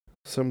then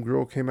some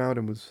girl came out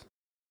and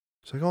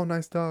she's like, oh,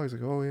 nice dog. I was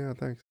like, oh yeah,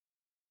 thanks.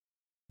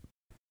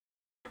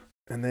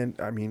 And then,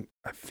 I mean,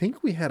 I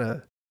think we had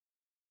a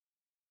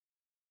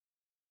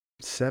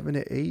 7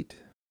 to 8,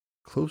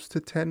 close to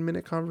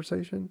 10-minute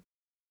conversation.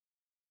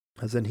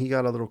 As then he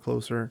got a little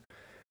closer.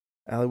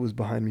 Allie was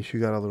behind me. She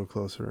got a little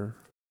closer.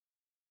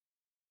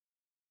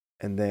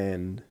 And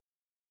then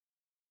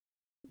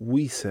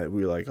we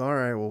were like, all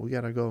right, well, we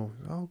got to go.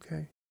 Oh,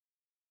 okay.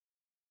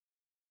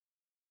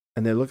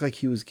 And it looked like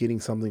he was getting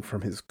something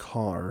from his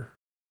car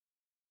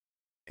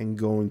and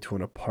going to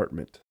an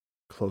apartment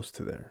close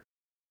to there.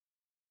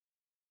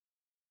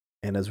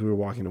 And as we were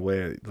walking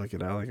away, I look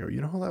at Allie and go,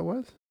 you know who that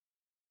was?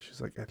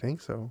 She's like, I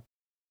think so.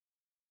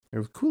 It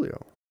was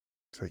Coolio.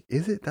 She's like,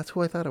 is it? That's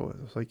who I thought it was.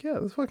 I was like, yeah,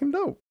 that's fucking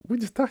dope. We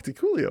just talked to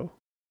Coolio.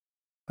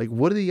 Like,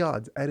 what are the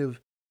odds out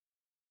of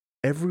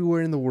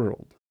everywhere in the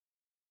world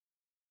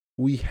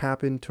we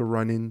happen to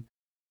run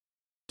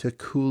into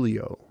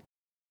Coolio?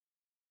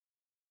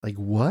 Like,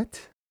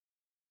 what?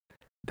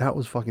 That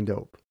was fucking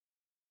dope.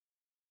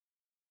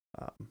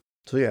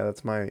 So yeah,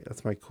 that's my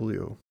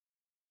Coolio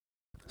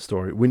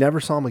story. We never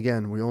saw him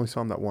again. We only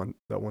saw him that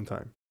one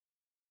time,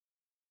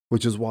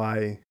 which is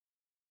why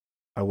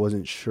I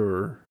wasn't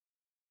sure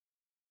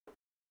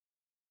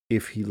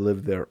if he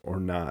lived there or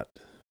not.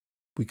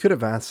 We could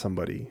have asked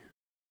somebody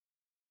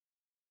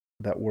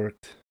that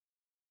worked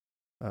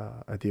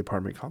at the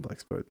apartment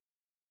complex, but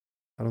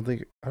I don't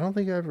think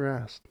I ever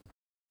asked.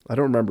 I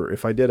don't remember.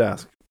 If I did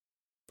ask,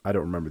 I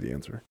don't remember the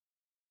answer.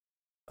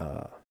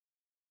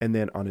 And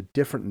then on a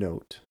different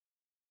note,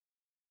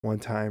 one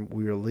time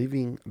we were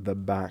leaving the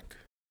back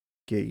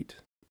gate.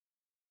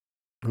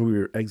 We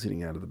were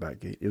exiting out of the back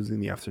gate. It was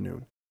in the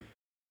afternoon.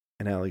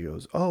 And Allie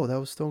goes, oh, that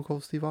was Stone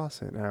Cold Steve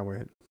Austin. And I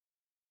went,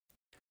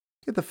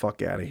 get the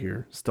fuck out of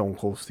here, Stone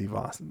Cold Steve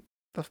Austin.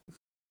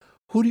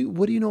 What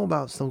do you know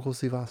about Stone Cold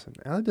Steve Austin?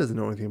 Allie doesn't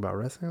know anything about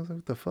wrestling. I was like,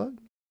 what the fuck?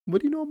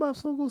 What do you know about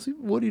Stone Cold Steve?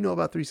 What do you know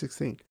about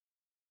 316?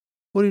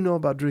 What do you know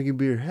about drinking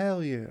beer?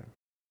 Hell yeah.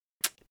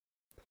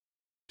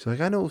 She's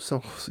like, I know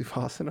Stone Cold Steve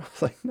Austin. I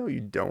was like, no,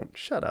 you don't.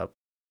 Shut up.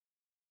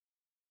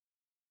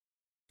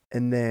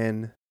 And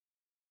then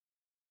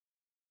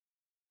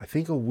I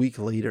think a week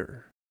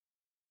later,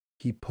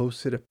 he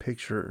posted a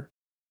picture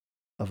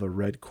of a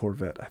red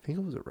Corvette. I think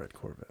it was a red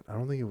Corvette. I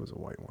don't think it was a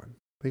white one.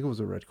 I think it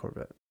was a red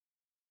Corvette.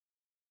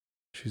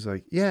 She's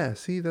like, yeah,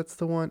 see, that's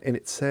the one. And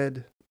it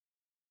said,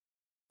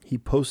 he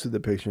posted the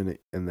picture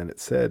and then it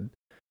said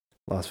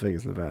Las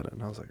Vegas, Nevada.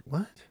 And I was like,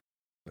 what?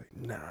 Like,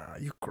 nah,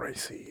 you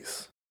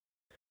Gracies.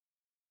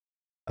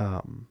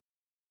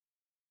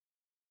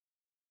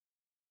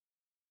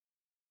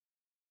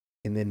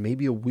 And then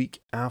maybe a week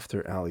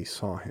after Allie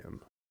saw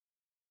him,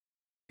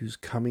 he was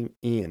coming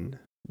in.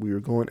 We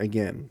were going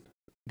again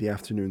the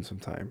afternoon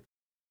sometime.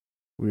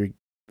 We were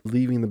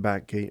leaving the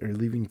back gate, or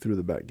leaving through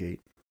the back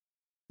gate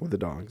with the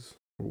dogs.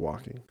 We're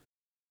walking.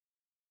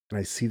 And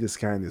I see this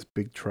guy in this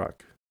big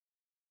truck.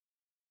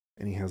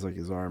 And he has like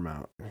his arm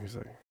out. And he's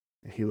like,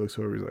 and he looks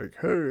over, he's like,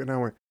 hey. And I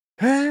went,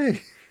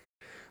 hey.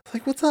 It's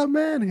like, what's up,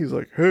 man? And he's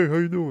like, hey, how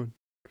you doing?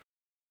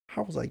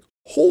 I was like,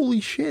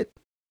 holy shit.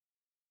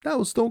 That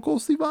was Stone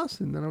Cold Steve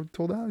Austin. Then I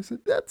told Al, I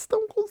said, that's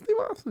Stone Cold Steve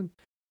Austin.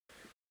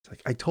 It's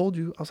like, I told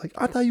you. I was like,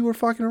 I thought you were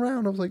fucking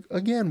around. I was like,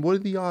 again, what are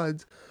the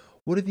odds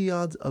What are the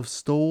odds of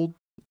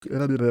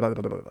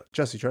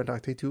Jesse, try to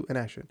talk, take two, and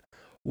action.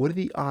 What are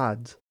the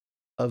odds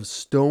of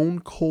Stone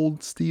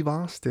Cold Steve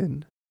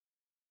Austin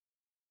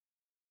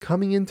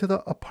coming into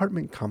the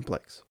apartment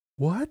complex?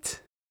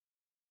 What?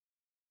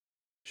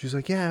 She's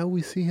like, yeah,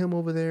 we see him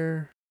over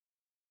there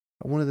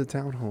at one of the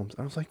townhomes.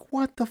 I was like,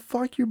 what the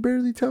fuck? You're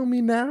barely telling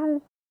me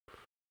now?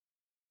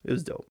 It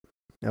was dope.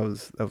 That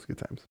was good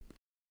times.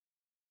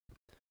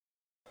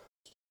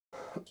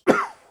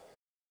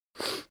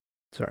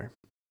 Sorry.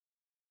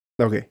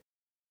 Okay.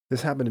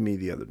 This happened to me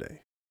the other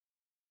day.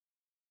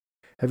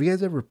 Have you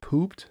guys ever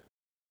pooped,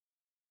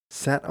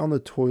 sat on the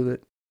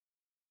toilet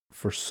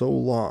for so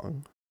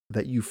long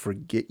that you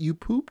forget you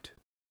pooped?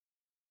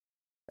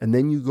 And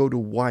then you go to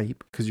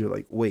wipe because you're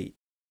like, wait,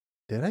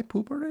 did I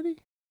poop already?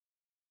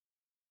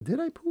 Did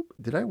I poop?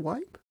 Did I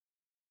wipe?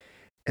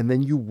 And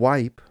then you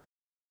wipe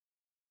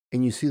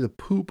and you see the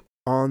poop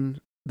on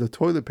the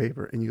toilet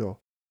paper and you go,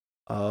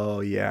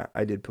 oh yeah,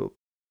 I did poop.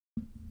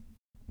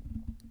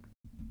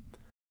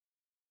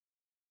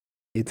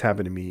 It's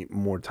happened to me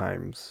more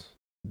times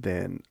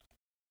than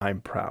I'm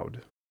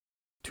proud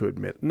to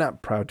admit.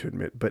 Not proud to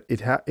admit, but it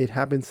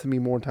happens to me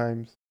more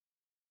times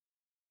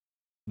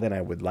than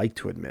I would like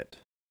to admit,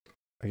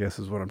 I guess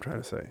is what I'm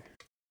trying to say.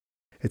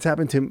 It's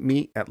happened to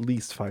me at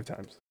least 5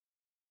 times.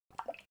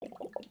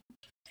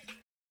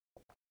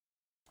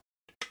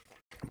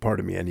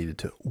 Pardon me, I needed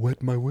to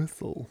wet my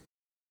whistle.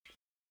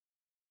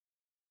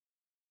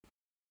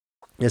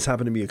 This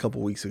happened to me a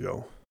couple weeks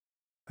ago.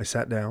 I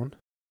sat down,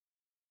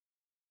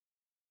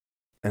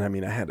 and I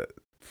mean, I had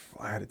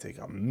to take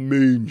a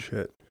mean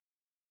shit.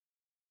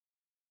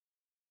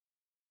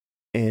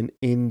 And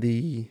in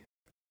the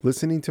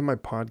listening to my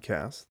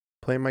podcast,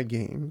 playing my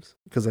games,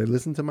 because I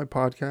listen to my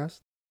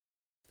podcast,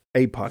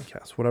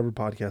 whatever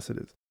podcast it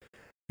is.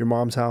 Your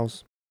Mom's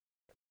House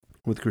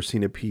with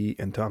Christina P.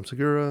 and Tom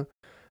Segura.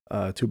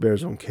 Two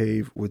Bears Own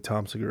Cave with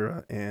Tom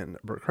Segura and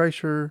Bert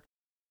Kreischer.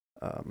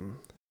 I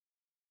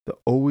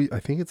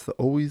think it's the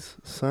Always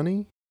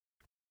Sunny.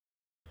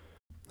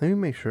 Let me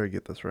make sure I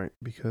get this right,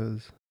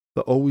 because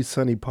the Always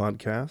Sunny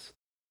podcast,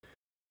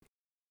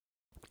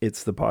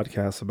 it's the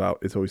podcast about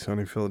It's Always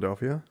Sunny in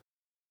Philadelphia.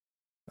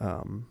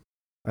 I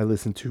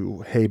listen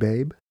to Hey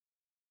Babe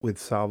with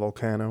Sal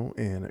Volcano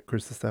and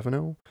Chris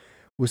Stefano.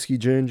 Whiskey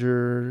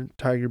Ginger,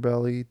 Tiger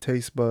Belly,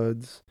 Taste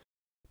Buds,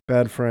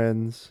 Bad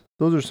Friends.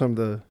 Those are some of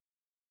the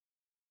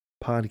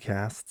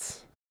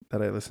podcasts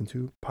that I listen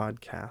to.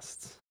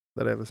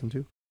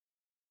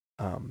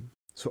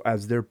 So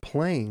as they're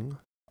playing,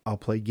 I'll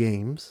play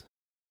games.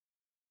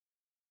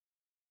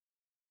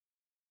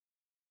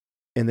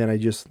 And then I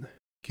just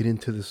get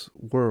into this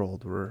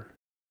world where,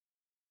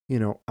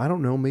 I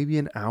don't know, maybe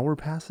an hour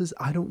passes.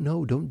 I don't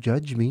know. Don't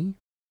judge me.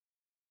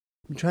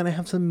 I'm trying to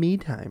have some me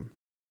time.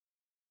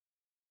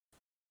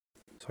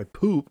 So I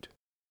pooped.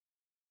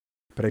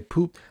 But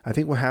I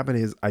think what happened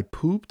is I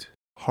pooped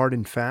hard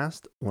and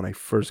fast when I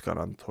first got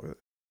on the toilet.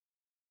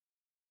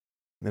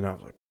 Then I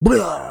was like,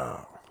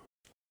 blah!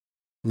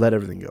 Let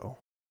everything go.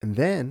 And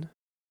then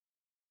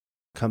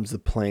comes the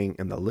playing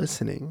and the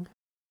listening.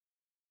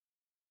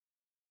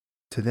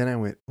 So then I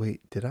went,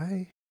 wait, did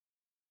I?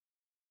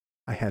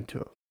 I had to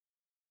have.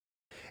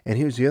 And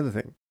here's the other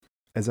thing.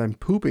 As I'm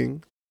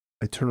pooping,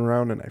 I turn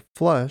around and I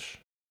flush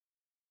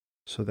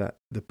so that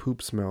the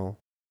poop smell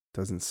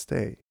doesn't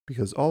stay.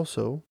 Because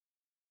also,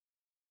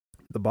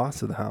 the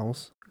boss of the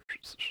house,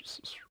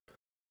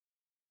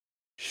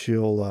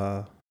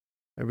 she'll,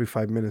 every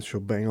 5 minutes, she'll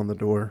bang on the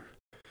door.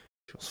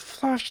 She goes,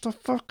 flush the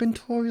fucking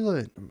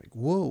toilet. I'm like,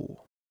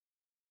 whoa.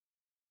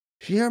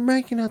 You're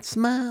making it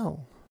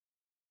smell.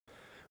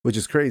 Which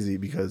is crazy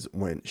because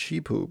when she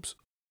poops,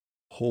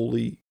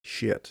 holy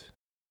shit.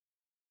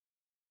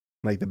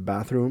 Like the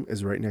bathroom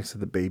is right next to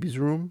the baby's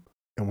room.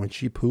 And when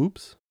she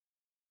poops,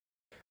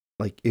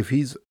 like if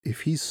he's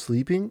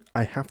sleeping,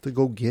 I have to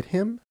go get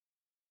him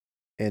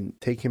and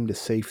take him to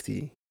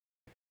safety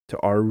to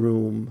our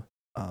room,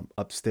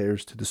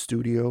 upstairs to the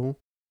studio,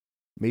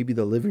 maybe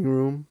the living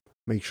room,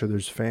 make sure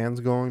there's fans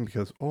going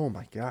because, oh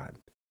my God.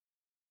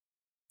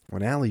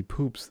 When Allie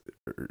poops,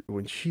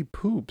 when she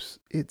poops,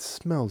 it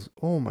smells,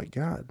 oh my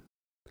God.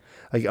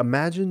 Like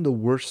imagine the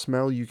worst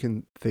smell you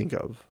can think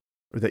of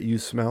or that you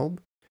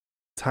smelled,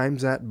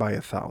 times that by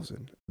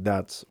 1,000.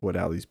 That's what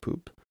Allie's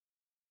poop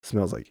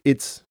smells like.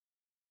 It's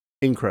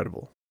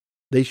incredible.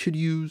 They should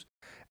use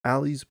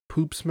Allie's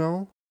poop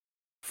smell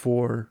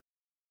for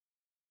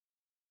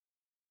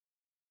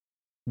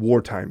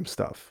wartime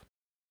stuff.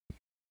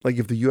 Like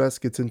if the US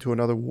gets into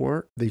another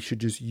war, they should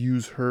just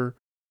use her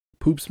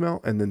poop smell,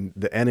 and then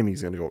the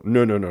enemy's gonna go,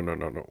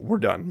 no, we're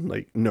done.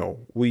 Like, no,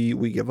 we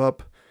give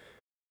up.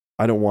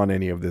 I don't want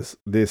any of this.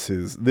 This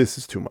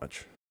is too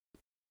much.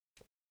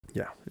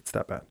 Yeah, it's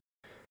that bad.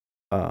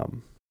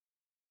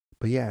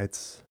 But yeah,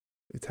 it's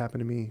happened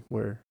to me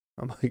where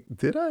I'm like,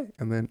 did I?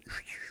 And then,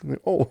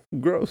 oh,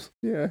 gross.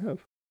 Yeah, I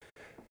have.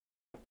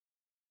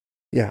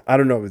 Yeah, I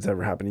don't know if it's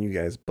ever happened to you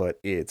guys, but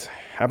it's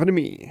happened to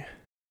me.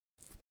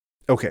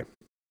 Okay,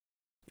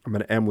 I'm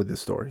gonna end with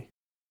this story.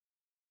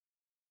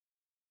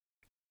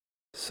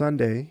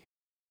 Sunday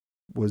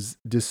was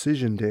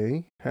decision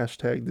day,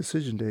 hashtag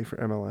decision day for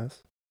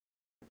MLS,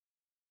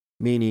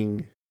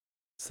 meaning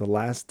it's the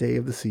last day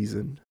of the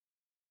season.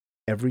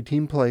 Every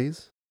team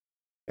plays,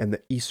 and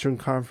the Eastern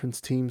Conference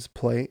teams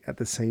play at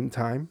the same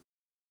time.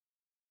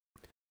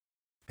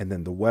 And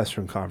then the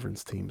Western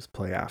Conference teams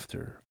play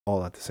after,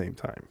 all at the same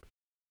time.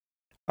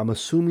 I'm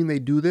assuming they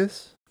do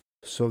this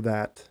so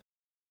that,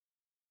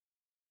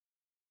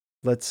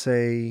 let's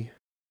say,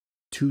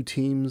 2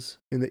 teams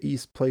in the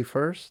East play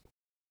first,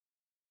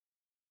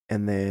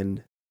 and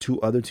then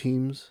 2 other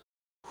teams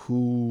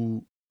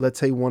who, let's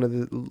say one of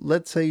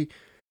the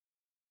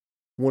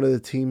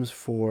teams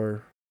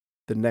for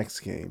the next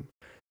game,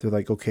 they're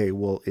like, okay,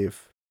 well,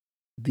 if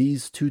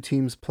these 2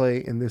 teams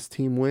play and this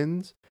team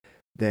wins,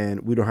 then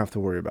we don't have to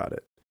worry about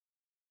it.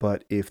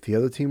 But if the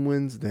other team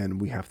wins, then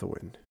we have to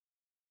win.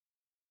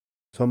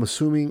 So I'm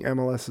assuming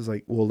MLS is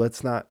like, well,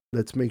 let's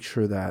make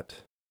sure that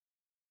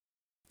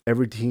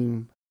every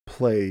team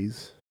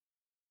plays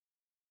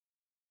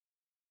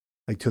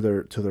like to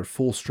their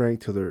full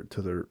strength, to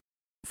their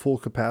full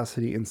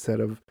capacity, instead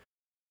of,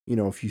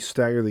 if you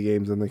stagger the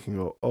games, then they can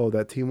go, oh,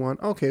 that team won.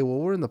 Okay, well,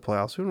 we're in the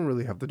playoffs. We don't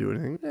really have to do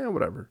anything. Yeah,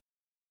 whatever.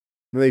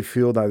 And they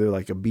field either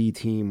like a B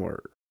team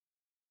or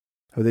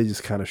they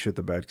just kind of shit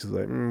the bed because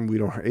like,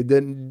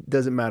 it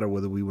doesn't matter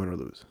whether we win or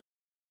lose.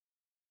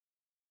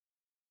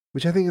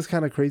 Which I think is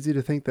kind of crazy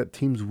to think that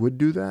teams would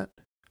do that,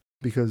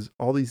 because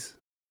all these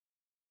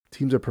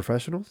teams are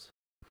professionals.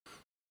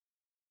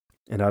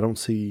 And I don't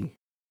see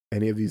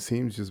any of these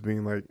teams just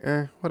being like,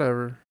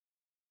 whatever.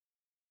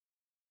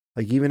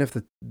 Like, even if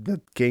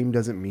the game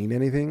doesn't mean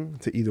anything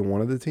to either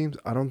one of the teams,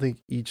 I don't think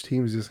each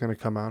team is just going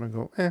to come out and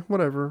go,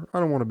 whatever, I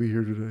don't want to be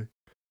here today.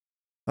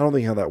 I don't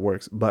think how that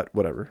works, but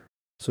whatever.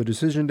 So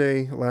decision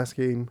day, last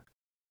game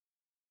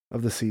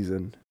of the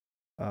season.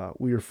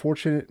 We were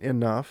fortunate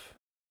enough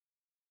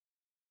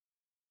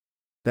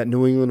that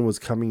New England was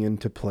coming in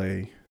to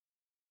play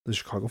the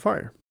Chicago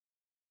Fire.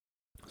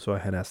 So I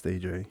had asked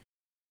AJ,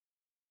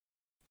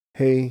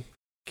 hey,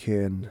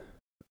 can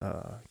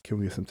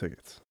we get some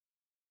tickets?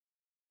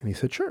 And he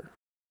said, sure.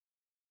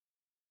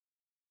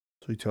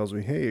 So he tells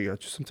me, hey, I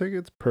got you some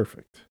tickets.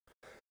 Perfect.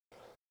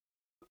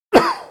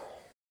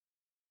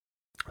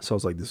 So I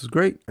was like, this is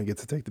great. I get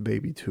to take the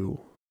baby to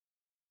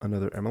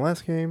another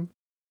MLS game.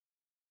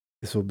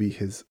 This will be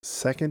his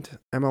second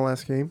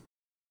MLS game.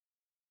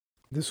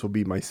 This will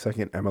be my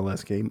second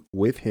MLS game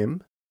with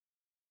him.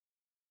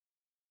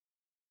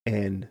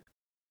 And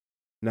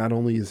not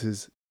only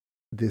is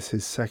this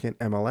his second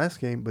MLS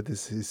game, but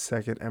this is his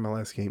second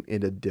MLS game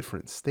in a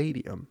different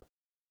stadium.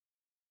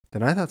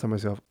 Then I thought to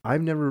myself,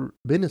 I've never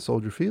been to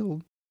Soldier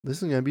Field.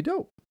 This is going to be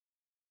dope.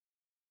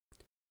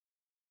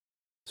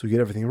 So we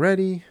get everything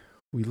ready.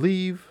 We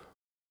leave.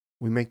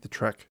 We make the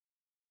trek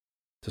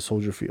to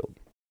Soldier Field.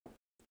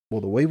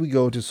 Well, the way we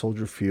go to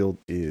Soldier Field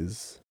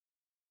is,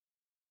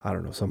 I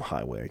don't know, some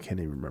highway. I can't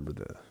even remember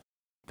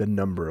the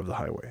number of the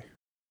highway.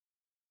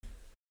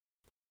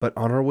 But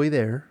on our way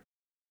there,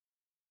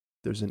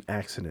 there's an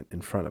accident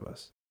in front of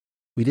us.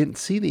 We didn't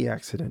see the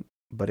accident,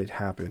 but it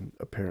happened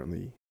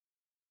apparently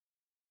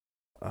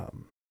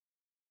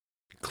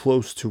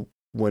close to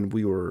when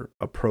we were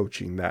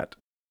approaching that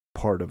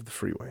part of the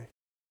freeway.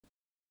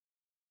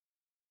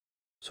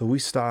 So we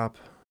stop,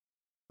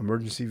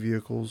 emergency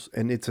vehicles,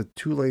 and it's a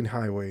 2-lane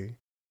highway.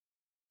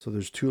 So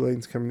there's 2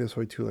 lanes coming this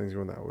way, 2 lanes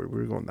going that way.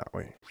 We're going that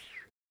way.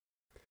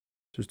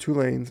 There's 2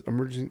 lanes.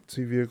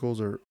 Emergency vehicles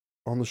are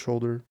on the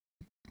shoulder.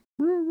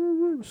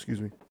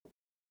 Excuse me.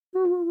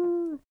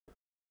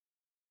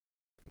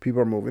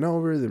 People are moving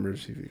over. The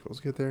emergency vehicles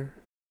get there.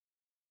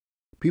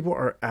 People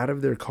are out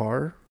of their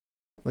car.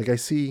 Like, I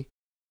see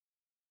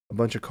a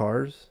bunch of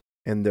cars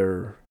and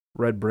their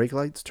red brake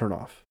lights turn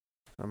off.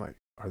 I'm like,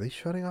 are they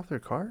shutting off their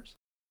cars?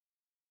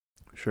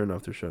 Sure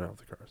enough, they're shutting off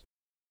the cars.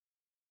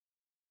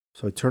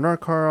 So I turn our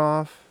car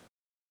off.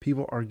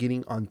 People are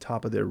getting on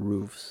top of their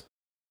roofs.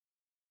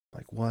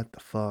 Like, what the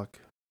fuck?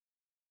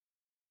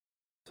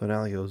 So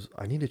now he goes,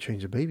 I need to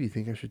change the baby. You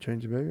think I should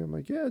change the baby? I'm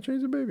like, yeah,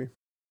 change the baby.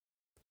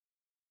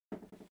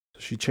 So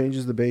she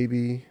changes the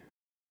baby.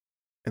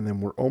 And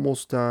then we're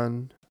almost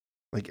done.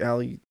 Like,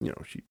 Allie,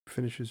 she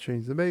finishes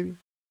changing the baby.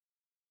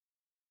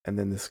 And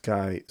then this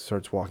guy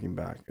starts walking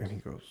back. And he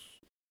goes,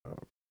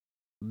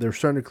 they're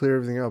starting to clear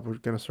everything up. We're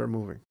going to start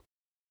moving.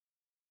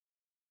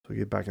 So we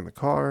get back in the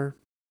car.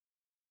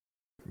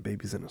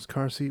 Baby's in his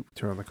car seat. We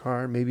turn on the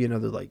car. Maybe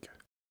another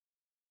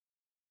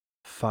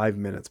 5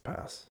 minutes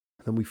pass.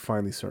 And then we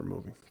finally start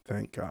moving.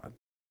 Thank God.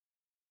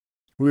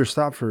 We were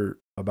stopped for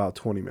about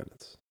 20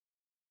 minutes.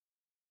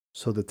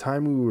 So the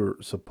time we were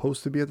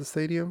supposed to be at the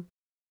stadium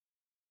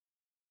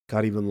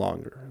got even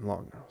longer and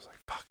longer. I was like,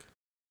 fuck.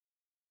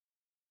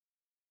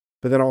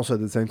 But then also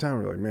at the same time,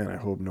 we're like, man, I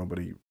hope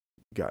nobody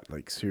got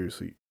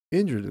seriously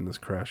injured in this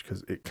crash,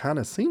 because it kind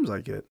of seems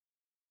like it,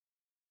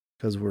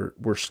 because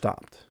we're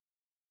stopped.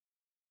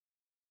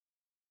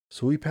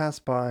 So we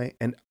passed by,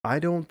 and I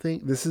don't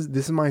think, this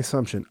is my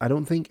assumption, I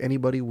don't think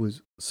anybody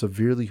was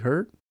severely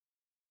hurt,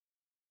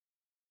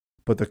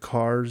 but the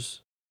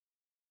cars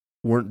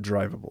weren't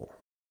drivable.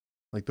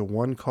 Like the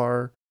one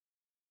car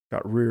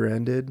got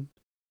rear-ended,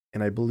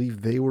 and I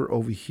believe they were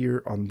over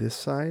here on this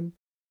side.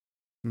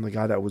 And the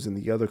guy that was in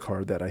the other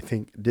car that I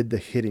think did the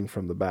hitting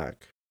from the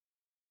back,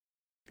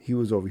 he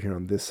was over here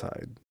on this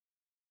side,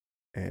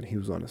 and he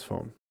was on his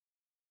phone.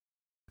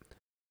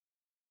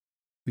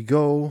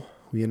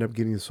 We end up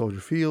getting to Soldier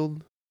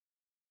Field.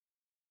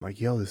 I'm like,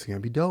 yo, this is going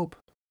to be dope.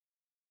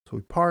 So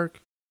we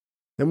park.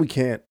 Then we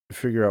can't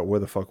figure out where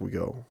the fuck we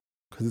go.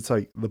 Because it's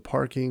like the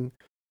parking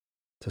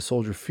to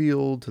Soldier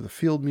Field, to the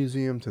Field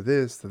Museum, to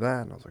this, to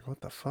that. And I was like,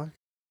 what the fuck?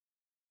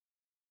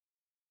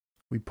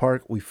 We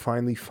park. We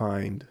finally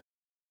find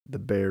the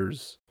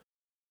Bears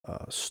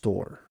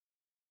store.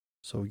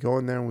 So we go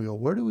in there and we go,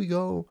 where do we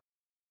go?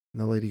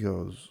 And the lady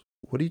goes,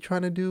 what are you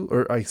trying to do?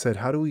 Or I said,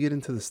 how do we get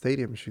into the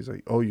stadium? She's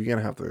like, oh, you're going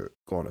to have to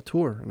go on a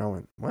tour. And I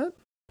went, what?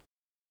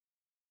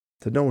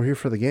 I said, no, we're here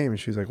for the game. And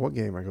she's like, what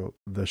game? I go,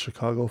 the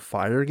Chicago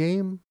Fire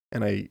game.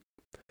 And I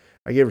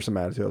gave her some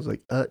attitude. I was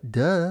like,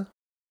 duh.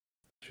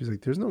 She's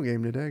like, there's no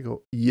game today. I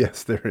go,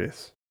 yes, there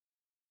is.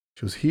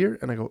 She was here.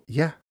 And I go,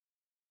 yeah.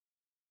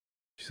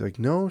 She's like,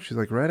 no. She's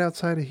like, right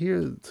outside of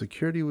here,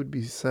 security would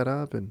be set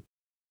up and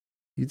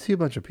you'd see a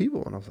bunch of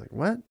people. And I was like,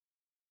 what?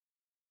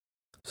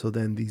 So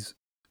then these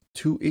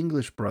two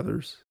English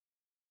brothers,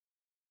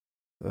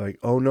 they're like,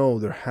 oh no,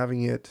 they're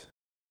having it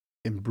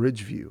in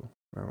Bridgeview.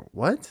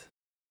 What?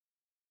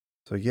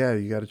 So yeah,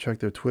 you got to check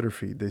their Twitter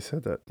feed. They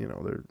said that,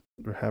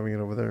 they're having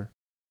it over there.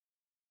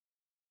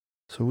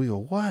 So we go,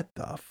 what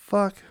the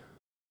fuck?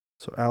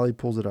 So Allie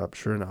pulls it up.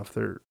 Sure enough,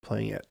 they're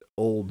playing at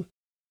old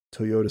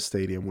Toyota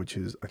Stadium, which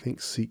is, I think,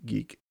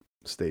 SeatGeek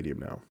Stadium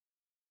now.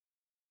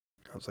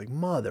 I was like,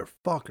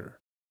 motherfucker.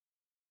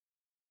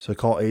 So I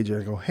call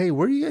AJ. I go, hey,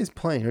 where are you guys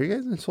playing? Are you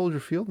guys in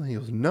Soldier Field? And he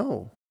goes,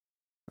 no.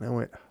 And I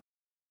went,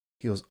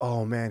 he goes,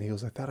 oh man. He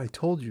goes, I thought I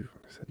told you.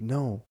 I said,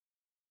 no.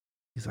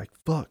 He's like,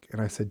 fuck. And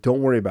I said,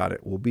 don't worry about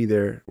it. We'll be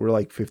there. We're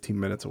like 15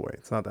 minutes away.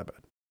 It's not that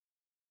bad.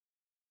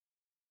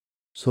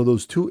 So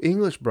those two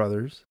English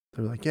brothers,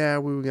 they're like, yeah,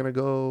 we were going to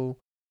go,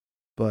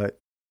 but,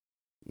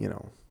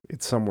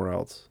 it's somewhere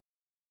else.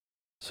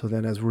 So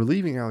then as we're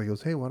leaving, Allie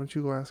goes, hey, why don't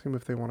you go ask him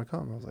if they want to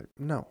come? I was like,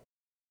 no.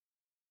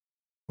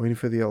 Waiting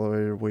for the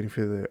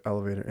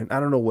elevator. And I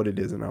don't know what it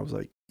is. And I was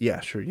like, yeah,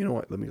 sure. You know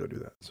what? Let me go do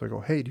that. So I go,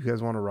 hey, do you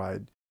guys want to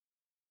ride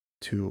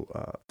to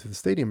the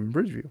stadium in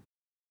Bridgeview?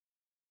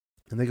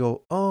 And they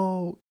go,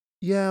 oh,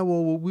 yeah,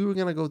 well, we were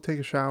going to go take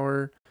a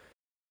shower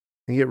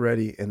and get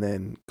ready and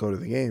then go to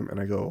the game. And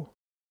I go,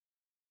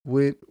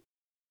 wait,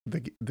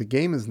 the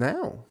game is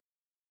now.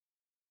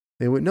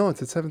 They went, no,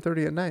 it's at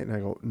 7:30 at night. And I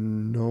go,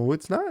 no,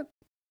 it's not.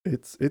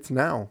 It's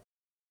now.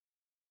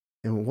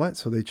 And what?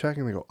 So they check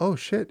and they go, oh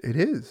shit, it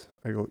is.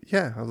 I go,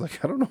 yeah. I was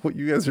like, I don't know what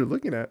you guys are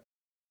looking at.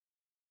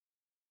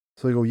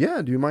 So they go,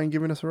 yeah, do you mind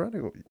giving us a ride? I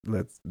go,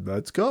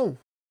 let's go.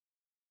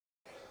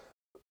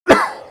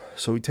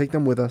 So we take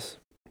them with us.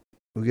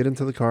 We get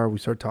into the car. We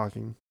start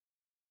talking.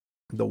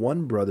 The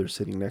one brother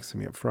sitting next to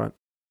me up front,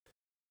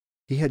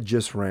 he had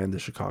just ran the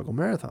Chicago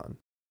Marathon.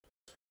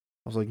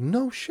 I was like,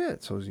 no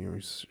shit. So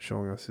he's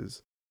showing us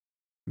his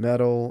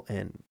medal,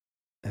 and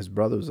his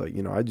brother was like,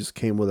 I just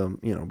came with him,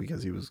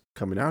 because he was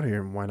coming out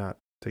here, and why not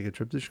take a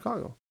trip to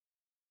Chicago?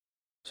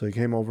 So he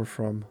came over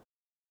from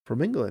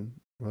England.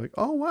 We're like,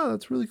 oh wow,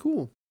 that's really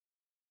cool.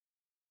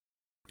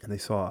 And they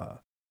saw, I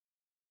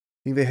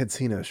think they had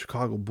seen a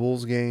Chicago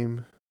Bulls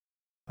game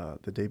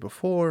the day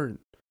before.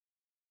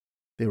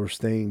 They're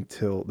staying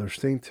till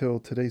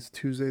today's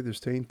Tuesday. They're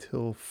staying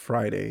till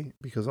Friday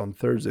because on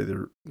Thursday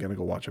they're gonna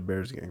go watch a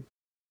Bears game.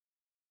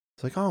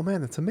 It's like, oh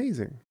man, that's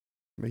amazing.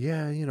 But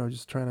yeah,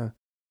 just trying to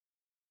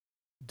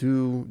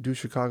do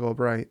Chicago up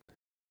right.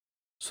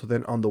 So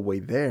then on the way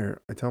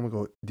there, I tell them, I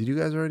go, did you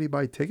guys already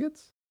buy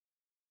tickets?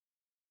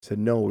 He said,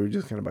 no, we were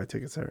just gonna buy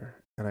tickets there.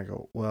 And I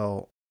go,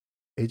 well,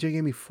 AJ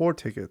gave me 4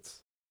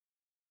 tickets,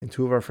 and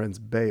 2 of our friends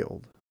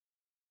bailed.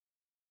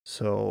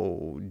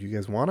 So, do you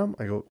guys want them?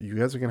 I go, you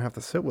guys are going to have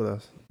to sit with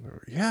us. Go,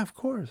 yeah, of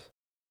course.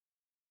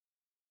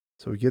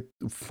 So we get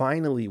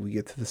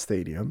to the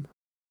stadium.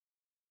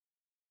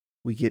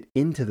 We get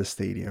into the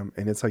stadium,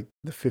 and it's like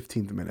the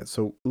 15th minute.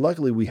 So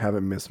luckily we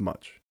haven't missed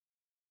much.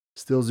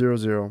 Still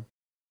 0-0.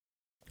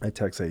 I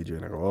text AJ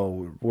and I go,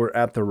 oh, we're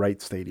at the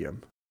right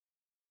stadium.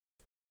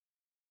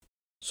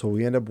 So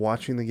we end up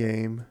watching the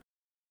game.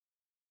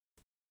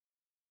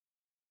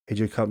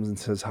 AJ comes and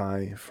says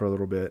hi for a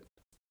little bit.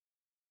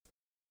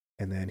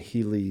 And then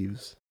he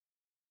leaves.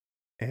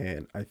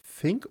 And I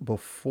think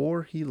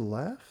before he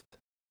left,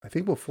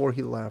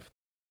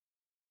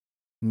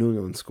 New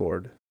England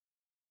scored.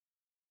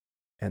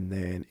 And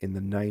then in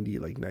the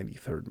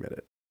 93rd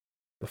minute,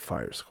 the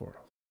Fire scored.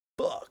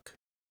 Fuck.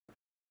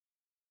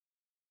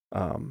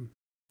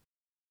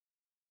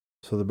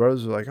 So the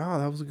brothers were like, oh,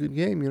 that was a good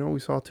game. We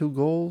saw 2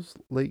 goals,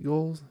 late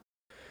goals.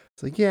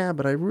 It's like, yeah,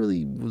 but I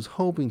really was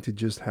hoping to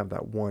just have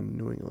that one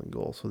New England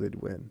goal so they'd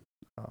win.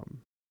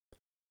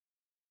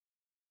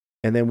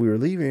 And then we were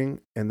leaving,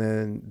 and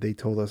then they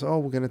told us, oh,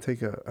 we're going to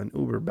take an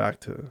Uber back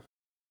to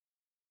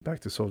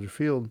Soldier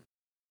Field.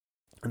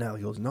 And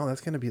Allie goes, no,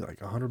 that's going to be like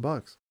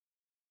 $100.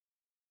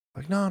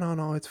 Like, no, no,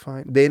 no, it's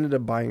fine. They ended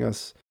up buying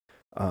us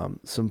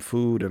some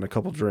food and a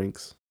couple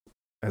drinks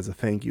as a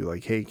thank you.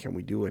 Like, hey, can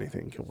we do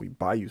anything? Can we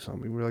buy you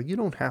something? We were like, you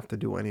don't have to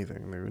do anything.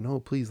 And they were, no,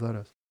 please let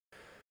us.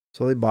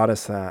 So they bought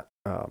us that.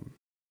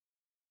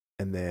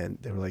 And then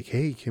they were like,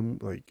 hey,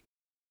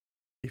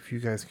 if you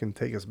guys can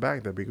take us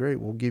back, that'd be great.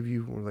 We'll give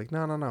you. We're like,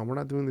 no, no, no. We're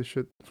not doing this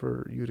shit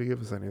for you to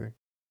give us anything.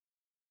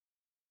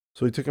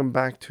 So we took them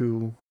back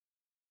to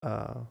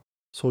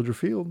Soldier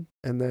Field.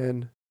 And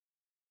then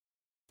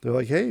they're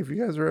like, hey, if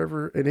you guys are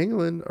ever in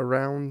England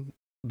around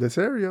this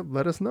area,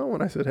 let us know.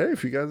 And I said, hey,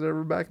 if you guys are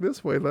ever back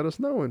this way, let us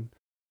know. And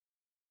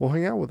we'll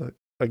hang out with it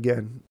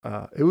again.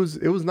 It was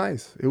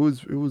nice. It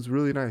was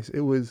really nice.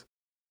 It was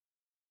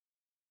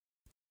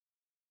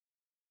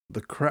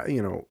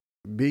the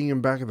being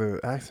in back of the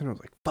accident. I was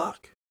like,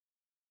 fuck.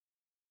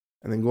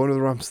 And then going to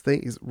the wrong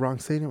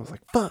stadium, I was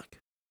like, fuck.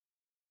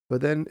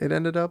 But then it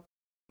ended up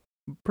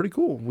pretty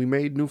cool. We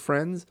made new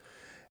friends,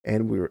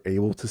 and we were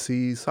able to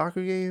see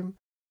soccer game.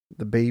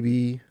 The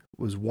baby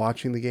was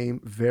watching the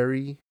game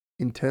very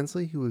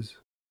intensely. He was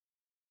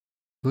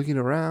looking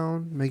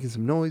around, making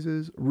some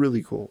noises.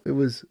 Really cool. It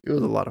was a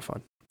lot of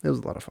fun. It was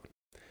a lot of fun.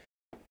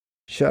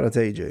 Shout out to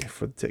AJ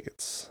for the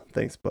tickets.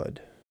 Thanks,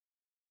 bud.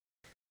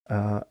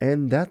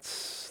 And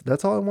that's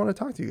all I want to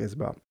talk to you guys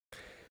about.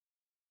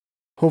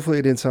 Hopefully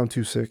it didn't sound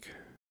too sick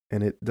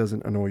and it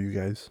doesn't annoy you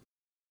guys.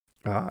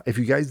 If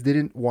you guys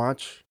didn't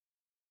watch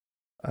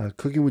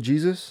Cooking with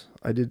Jesus,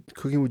 I did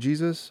Cooking with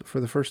Jesus for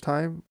the first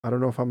time. I don't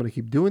know if I'm going to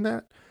keep doing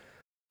that,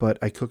 but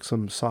I cooked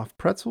some soft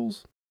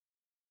pretzels.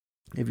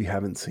 If you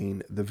haven't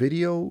seen the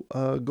video,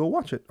 go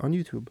watch it on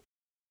YouTube.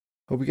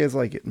 Hope you guys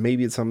like it.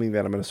 Maybe it's something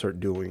that I'm going to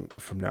start doing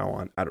from now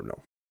on. I don't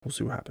know. We'll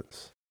see what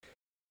happens.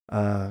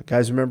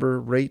 Guys,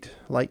 remember, rate,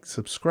 like,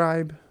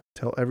 subscribe.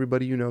 Tell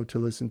everybody you know to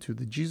listen to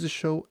The Jesus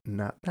Show,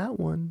 not that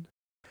one.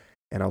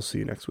 And I'll see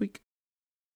you next week.